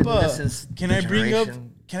bring up Since Can I bring up? generation.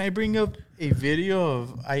 Can I bring up a video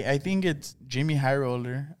of? I think it's Jimmy High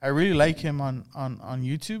Roller. I really like him on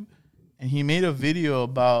YouTube, and he made a video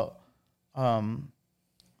about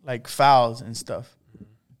like fouls and stuff,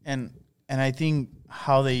 and I think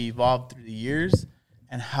how they evolved through the years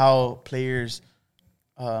and how players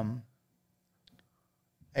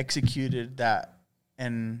executed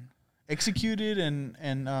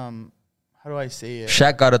and how do I say it?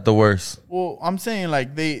 Shaq got it the worst. Well, I'm saying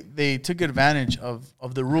like they took advantage of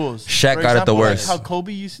the rules. Shaq For got it the example, worst. Like how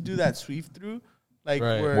Kobe used to do that sweep through, like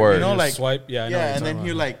Right. where Word. you know Just like swipe. Yeah, I know what yeah, you're and then talking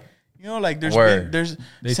you about. like there's Word. been, there's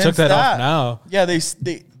They since took that off now. Yeah,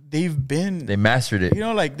 they've been They mastered it. you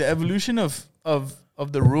know like the evolution of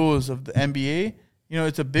the rules of the NBA. You know,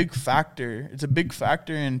 it's a big factor. It's a big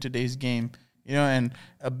factor in today's game. You know, and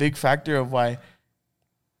a big factor of why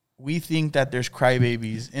we think that there's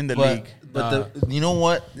crybabies in the league. But you know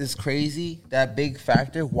what is crazy? That big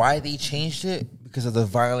factor, why they changed it? Because of the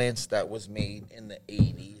violence that was made in the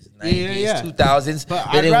 80s, 90s, yeah. 2000s. But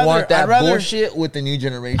They I'd didn't rather- want that I'd rather- bullshit with the new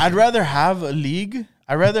generation. I'd rather have a league.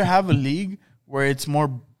 Where it's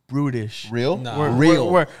more brutish. Real? Nah.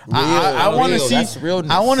 Where I want to Real. see. That's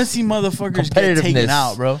realness. I want to see motherfuckers get taken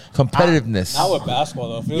out, bro. Competitiveness. Not with basketball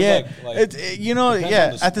though. It feels Yeah, like it's you know, depends yeah.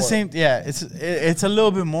 on the At the sport. same, yeah, it's a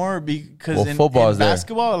little bit more because Well, in football's there.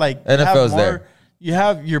 basketball, like you have NFL's more, there. you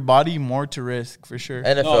have your body more to risk for sure.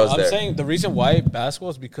 NFL's No, I'm there. saying the reason why basketball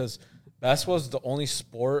is because basketball is the only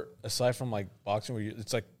sport aside from like boxing where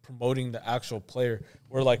it's like promoting the actual player.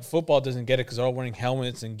 Where like football doesn't get it because they're all wearing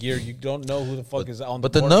helmets and gear. You don't know who the fuck is on.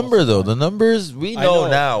 But the court number most of though, time. the numbers we I know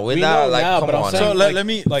now. We're We not know like now, come but I'm on. saying, So like, let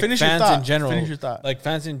me like finish your fans thought. in general. Finish your thought. Like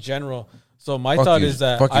fans in general. So my Fuck thought you. is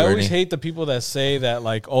that Fuck you, I always Ernie. hate the people that say that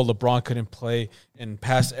like, oh, LeBron couldn't play in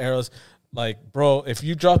past eras. Like, bro, if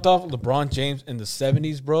you dropped off LeBron James in the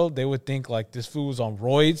 70s, bro, they would think like this fool was on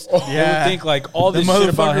roids. They Yeah. would think like all the this shit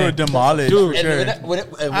about motherfucker him. would demolish. Dude, for sure.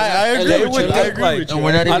 I agree They with would you. I think agree like, with you. And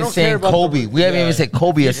we're not I even don't care saying about Kobe. the- We haven't yeah. even said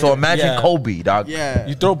Kobe yet. So imagine Yeah. Kobe, dog. Yeah.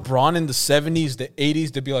 You throw Braun in the 70s, the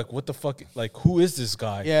 80s, they'd be like, what the fuck? Like, who is this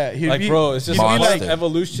guy? Yeah, he'd like, be- bro, it's just he'd be like like-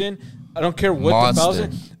 evolution. I don't care what Monster. the fouls are.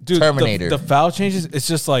 Dude, Terminator. The foul changes, it's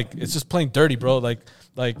just playing dirty, bro. Like,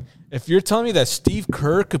 if you're telling me that Steve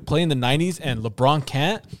Kerr could play in the 90s and LeBron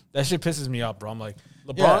can't, that shit pisses me off, bro. I'm like,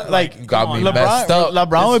 LeBron, Yeah, like, got come me on. messed up.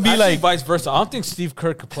 LeBron would be Actually, like, vice versa. I don't think Steve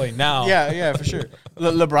Kerr could play now. yeah, for sure.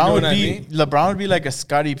 LeBron know would what I be mean? LeBron would be like a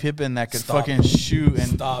Scottie Pippen that could Stop fucking it. shoot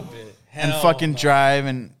and Stop it. and Hell fucking no. drive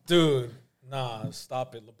and Dude, Nah,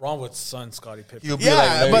 stop it. LeBron would son Scottie Pippen. You'll be Yeah, like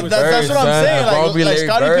Larry but that's Bird, what I'm son. saying. LeBron Like, be like Larry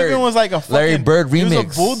Scottie Bird. Pippen was like a fucking, Larry Bird He was a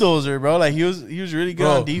remix. bulldozer, bro. Like he was really good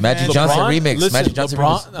Bro, on defense. Magic Johnson remix. Listen, Magic Johnson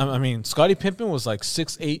LeBron. remix. I mean, Scottie Pippen was like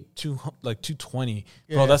 6'8", 220.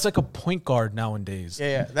 Yeah. Bro, that's like a point guard nowadays.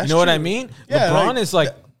 Yeah, that's you know what I true. mean? Yeah, LeBron like, is like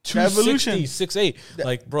the evolution. 260, 6'8".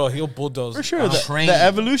 Like, bro, he'll bulldoze. For sure, Train. the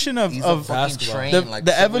evolution of He's a fucking basketball. train. the, like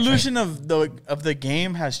the super evolution of the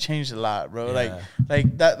game has changed a lot, bro. Yeah.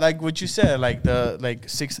 Like that, like what you said, like the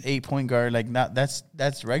 6'8" point guard, like not that's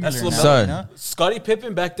regular That's now. LaMelo. Son. You know? Scottie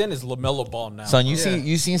Pippen back then is LaMelo Ball now. Son, you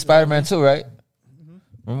Yeah. seen Spider-Man 2, right?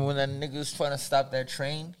 Remember when that nigga was trying to stop that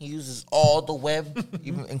train? He uses all the web,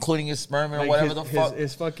 even including his sperm or Like whatever his, the fuck.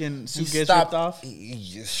 his fucking He suit gets stopped. ripped off. He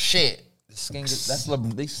just shit. The skin gets, that's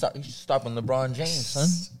he's stopping LeBron James, son.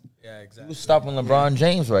 Yeah, He exactly. was stopping LeBron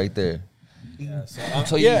James right there. Yeah, so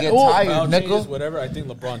Until Yeah, you get well, tired, Foul changes, nigga. whatever. I think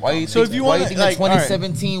LeBron. Why you dominates. think, if you why wanna, you think like, the all right.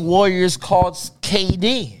 2017 Warriors called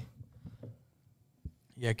KD?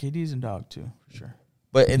 Yeah, KD's a dog too, for sure.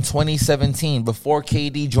 But in 2017, before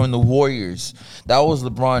KD joined the Warriors, that was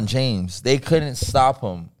LeBron James. They couldn't stop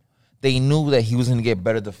him. They knew that he was going to get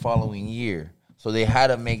better the following year. So they had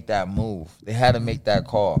to make that move. They had to make that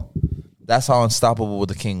call. That's how unstoppable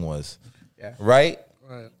the King was. Yeah. Right?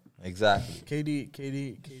 Right. Exactly.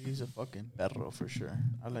 KD's a fucking perro for sure.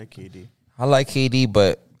 I like KD. I like KD,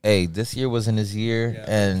 but hey, this year wasn't his year, Yeah,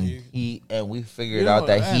 and he- we figured You know, out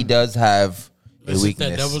that he and- does have a This is that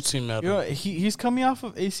weakness. double team You matter. know, he's coming off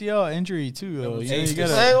of ACL injury too. Though. You know, you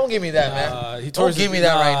gotta, Man, don't give me that, man. he tore Don't his- give me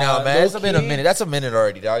that right now, man. It's been a low-key- minute. That's a minute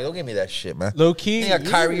already, dog. Don't give me that shit, man. Low key. You got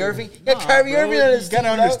Kyrie Irving. You got Nah, Kyrie bro, Irving on his you gotta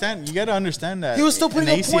team, dog. understand. You gotta understand that He was still putting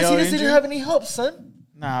an up points. He just didn't injury- have any help, son.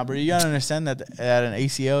 Nah, bro, you gotta understand that an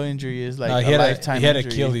ACL injury is like he a had lifetime he had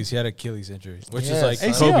injury. Achilles. He had Achilles injury, which Yes. is like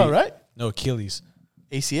ACL, Kobe. right? No, Achilles.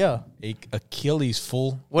 ACL. Achilles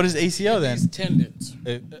full. What is ACL then? These tendons.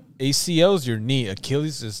 ACL is your knee.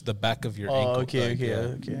 Achilles is the back of your Oh, ankle. okay, like, okay, yeah.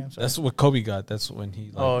 okay. I'm sorry. That's what Kobe got. That's when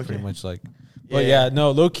he like Oh, okay. pretty much like. But Yeah. yeah,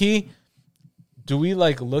 no, low key. Do we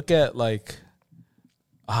like look at like?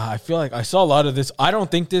 I feel like I saw a lot of this. I don't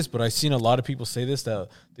think this, but I've seen a lot of people say this, that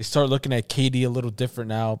they start looking at KD a little different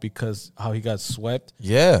now because how he got swept.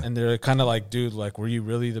 Yeah. And they're kind of like, dude, like, were you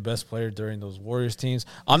really the best player during those Warriors teams?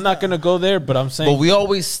 I'm not gonna go there, but I'm saying. But we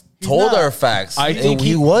always told not- our facts. I think he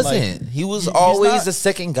he- wasn't. He was he's always not- the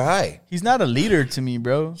second guy. He's not a leader to me,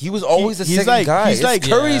 bro. He was always the He's second like- guy. he's It's like-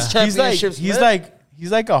 Curry's Yeah. championships. He's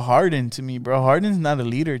like a Harden to me, bro. Harden's not a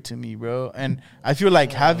leader to me, bro. And I feel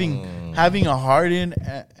like having a Harden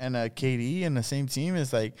and a KD in the same team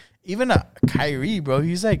is like even a Kyrie, bro.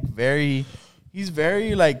 He's very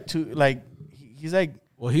like he's like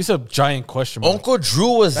well, he's a giant question mark. Uncle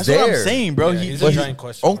Drew was that's there. what I'm saying, bro. Yeah, He- he's But a giant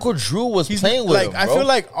question mark. Uncle Drew was he's playing with like him, I bro. feel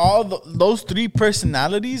like all those three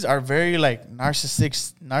personalities are very like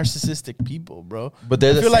narcissistic people, bro. But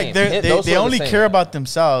they're I the feel same. like Yeah, they those two are the only same. care about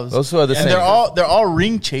themselves. Those two are the and same. they're all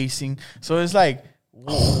ring chasing. So it's like,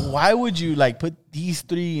 why would you like put these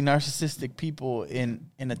three narcissistic people in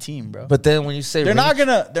a team, bro? But then when you say they're not ring-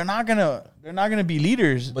 gonna be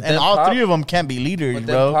leaders. But And then all Pop- three of them can't be leaders, But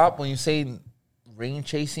then bro. Pop, when you say ring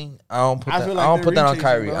chasing, I don't put I that. feel I like don't they're put that ring on chasing,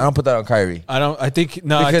 Kyrie. bro. I don't put that on Kyrie. I think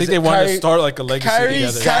Because they wanted Kyrie- to start like a legacy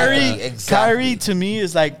together. Kyrie- Exactly. Kyrie to me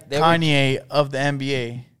is like They were- Kanye of the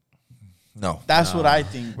NBA. No, That's what I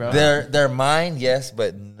think, bro. they're mine, yes,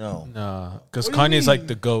 but no. Nah, because What do you Kanye's mean? like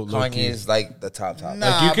the goat. Kanye is like the top. Nah,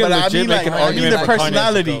 Like, you can but I legit mean, make like, an I mean argument the for Kanye's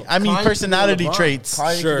personality. goat. I mean Kanye personality could be LeBron. traits.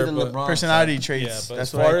 Kanye could Sure, be the but- LeBron, Personality son. traits. Yeah, but That's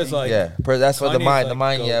as what far I as think. like, Yeah, that's what the Kanye's mind,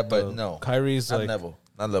 like the goat, yeah, but though. no, Kyrie's not like level,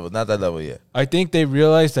 not that level yet. I think they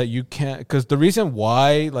realized that you can't, because the reason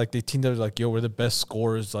why like they teamed up like, yo, we're the best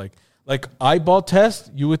scorers, like eyeball test,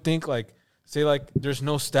 you would think like, say like there's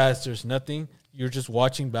no stats, there's nothing, you're just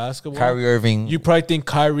watching basketball. Kyrie Irving, You probably think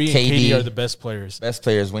Kyrie and KD KD are the best players. best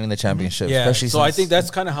players winning the championship. Yeah, especially so I since- think that's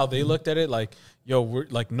kind of how they looked at it. Like, yo, we're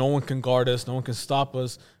like no one can guard us, no one can stop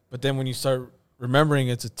us. But then when you start remembering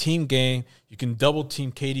it's a team game, you can double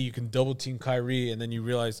team KD, you can double team Kyrie, and then you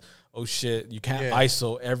realize, oh shit, you can't Yeah.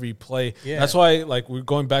 ISO every play. Yeah. That's why, like, we're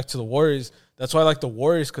going back to the Warriors. That's why I like the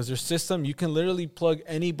Warriors, because their system, you can literally plug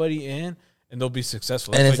anybody in and they'll be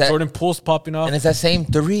successful. And Like it's that- Jordan Poole's popping off. and it's that same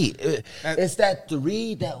three. It's that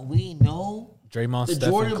three that we know. Draymond, The Steph,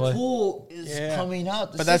 Jordan and Clay. Poole is Yeah. coming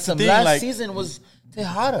out. But that's the system. thing, Last like- season was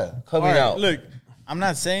Tejada All coming right, out. look, I'm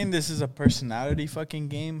not saying this is a personality fucking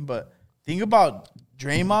game, but think about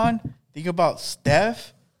Draymond, think about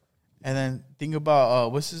Steph, and then think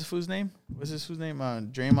about what's his fool's name?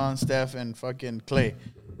 Draymond, Steph, and fucking Clay.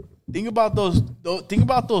 Think about those. Think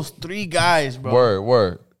about those three guys, bro.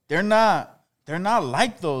 Word. They're not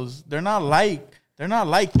like those. They're not like They're not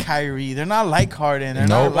like Kyrie. They're not like Harden. They're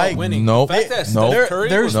Nope. not like winning. Nope. The fact that Nope. Steph Curry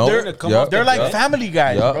They're- was they're- starting to come Yup. off the They're like bench. family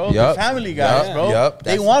guys, Yup, bro. yup, They're family guys, yup, bro. yup.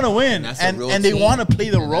 They That's- want to win, That's a and real they team. want to play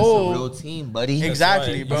the That's a role. real team, buddy.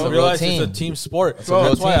 Exactly, That's bro. why It's a you real realize team. it's a team sport. a Bro, real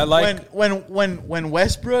that's why I team. like. When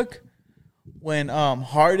Westbrook, when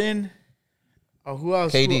Harden, who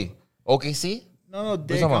else? KD. OKC? No,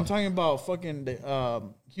 Dick. talking I'm about? talking about fucking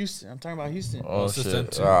Houston. I'm talking about Houston. Oh, it's just shit. them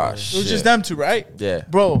two, Ah, bro. It shit. was just them two, right? Yeah.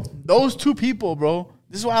 Bro, those two people, bro.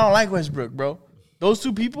 This is why I don't like Westbrook, bro. Those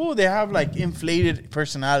two people, they have like inflated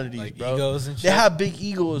personalities, Like bro. egos and They shit? have big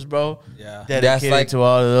egos, bro. Yeah. Dedicated like- to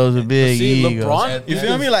all of those with big See, egos. LeBron- You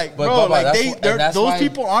feel me? Like, But, bro, Bubba, like that's wh- and that's those why-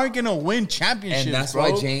 people aren't gonna win championships, And that's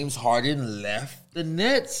bro. why James Harden left the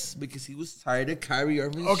Nets because he was tired of Kyrie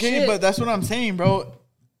Irving's Okay, shit. but that's what I'm saying, bro.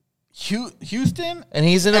 Houston And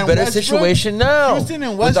he's in a and better Westbrook- situation now. Houston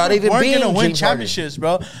and without Westbrook even weren't being gonna win James Harden. championships,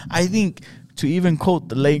 bro. I think to even quote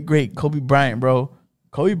the late great Kobe Bryant, bro.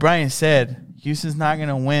 Kobe Bryant said Houston's not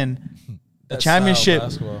gonna win the That style of championship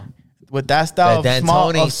basketball. with that style That of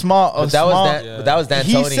small, D'Antoni. of small, But of that was small. Dan, but that was D'Antoni.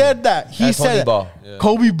 He said that. He D'Antoni said ball. that.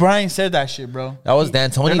 Kobe Bryant said that shit, bro. That was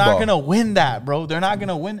D'Antoni They're not ball. gonna win that, bro. They're not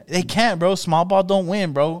gonna win. They can't, bro. Small ball don't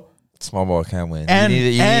win, bro. Small ball can't win. And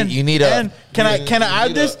you need a. and can I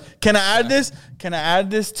add this? Can I add this? Can I add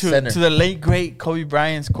this to Center. the late great Kobe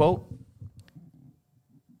Bryant's quote?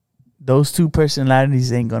 Those two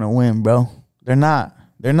personalities ain't gonna win, bro. They're not.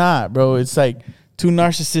 They're not, bro. It's like two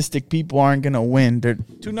narcissistic people aren't gonna win. They're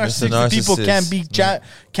two narcissistic people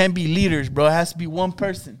can't be leaders, bro. It has to be one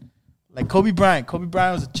person. Like Kobe Bryant. Kobe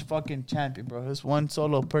Bryant was a fucking champion, bro. It's one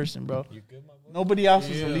solo person, bro. Nobody else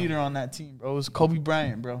was a leader on that team, bro. It was Kobe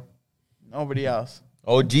Bryant, bro. Nobody else.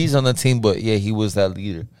 OG's on the team, but yeah, he was that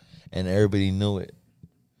leader, and everybody knew it.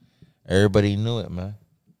 Everybody knew it, man.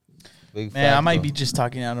 Big Man, fact, I might though. be just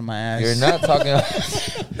talking out of my ass. You're not talking.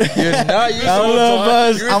 You're not. You're I'm a little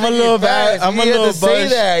buzzed. I'm a little bad. I'm a little to say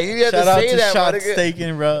buzzed. that. You had Shout to out say to that, shots motherfucker.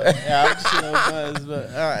 taken, bro. Yeah, I'm just a little buzzed, but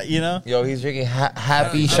all right, you know. Yo, he's drinking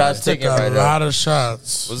happy I shots took taken a right now. lot of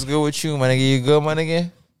shots. What's good with you, my nigga? You good, my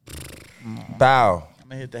nigga? Bow. I'm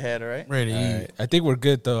gonna hit the head, all right? Ready? All right. I think we're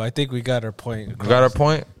good though. I think we got our point. You got our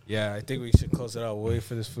point? Yeah, I think we should close it out. Wait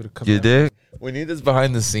for this food to come. You out. did? We need this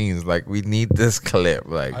behind the scenes. Like, we need this clip.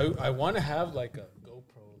 Like, I want to have like a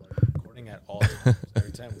GoPro like recording at all times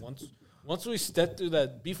every time. Once we step through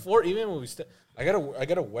that, before even when we step, I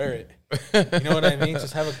gotta wear it. You know what I mean?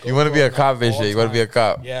 Just have a GoPro you want to be a on cop, all bitch. You want to be a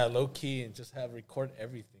time. cop. Yeah, low key and just have record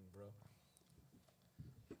everything, bro.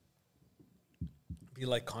 Be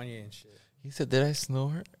like Kanye and shit. He said, did I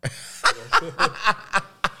snore?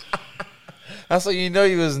 That's how you know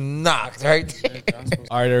he was knocked, right?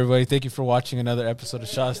 All right, everybody. Thank you for watching another episode of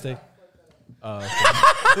Shot Steak. All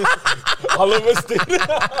of us did.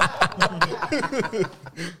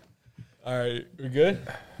 All right, we good?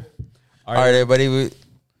 All right, everybody.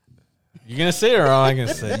 You gonna say it or am I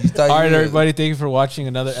gonna say it? thought All you right, were- everybody. Thank you for watching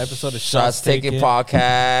another episode of Shots Taken Shout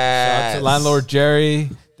Podcast. out to Landlord Jerry.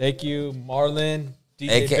 Thank you, Marlon. DJ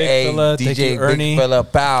AKA Big Fella. Thank DJ you, Ernie. Big Fella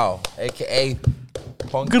Pow. AKA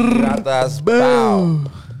Punky Ratas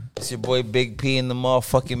Pow. It's your boy Big P in the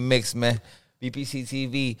motherfucking mix, man. BPC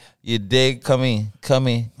TV. You dig? Come in.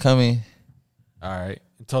 All right.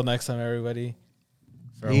 Until next time, everybody.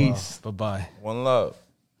 Peace. Bye bye. One love.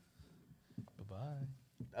 Bye bye.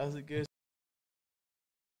 That was a good.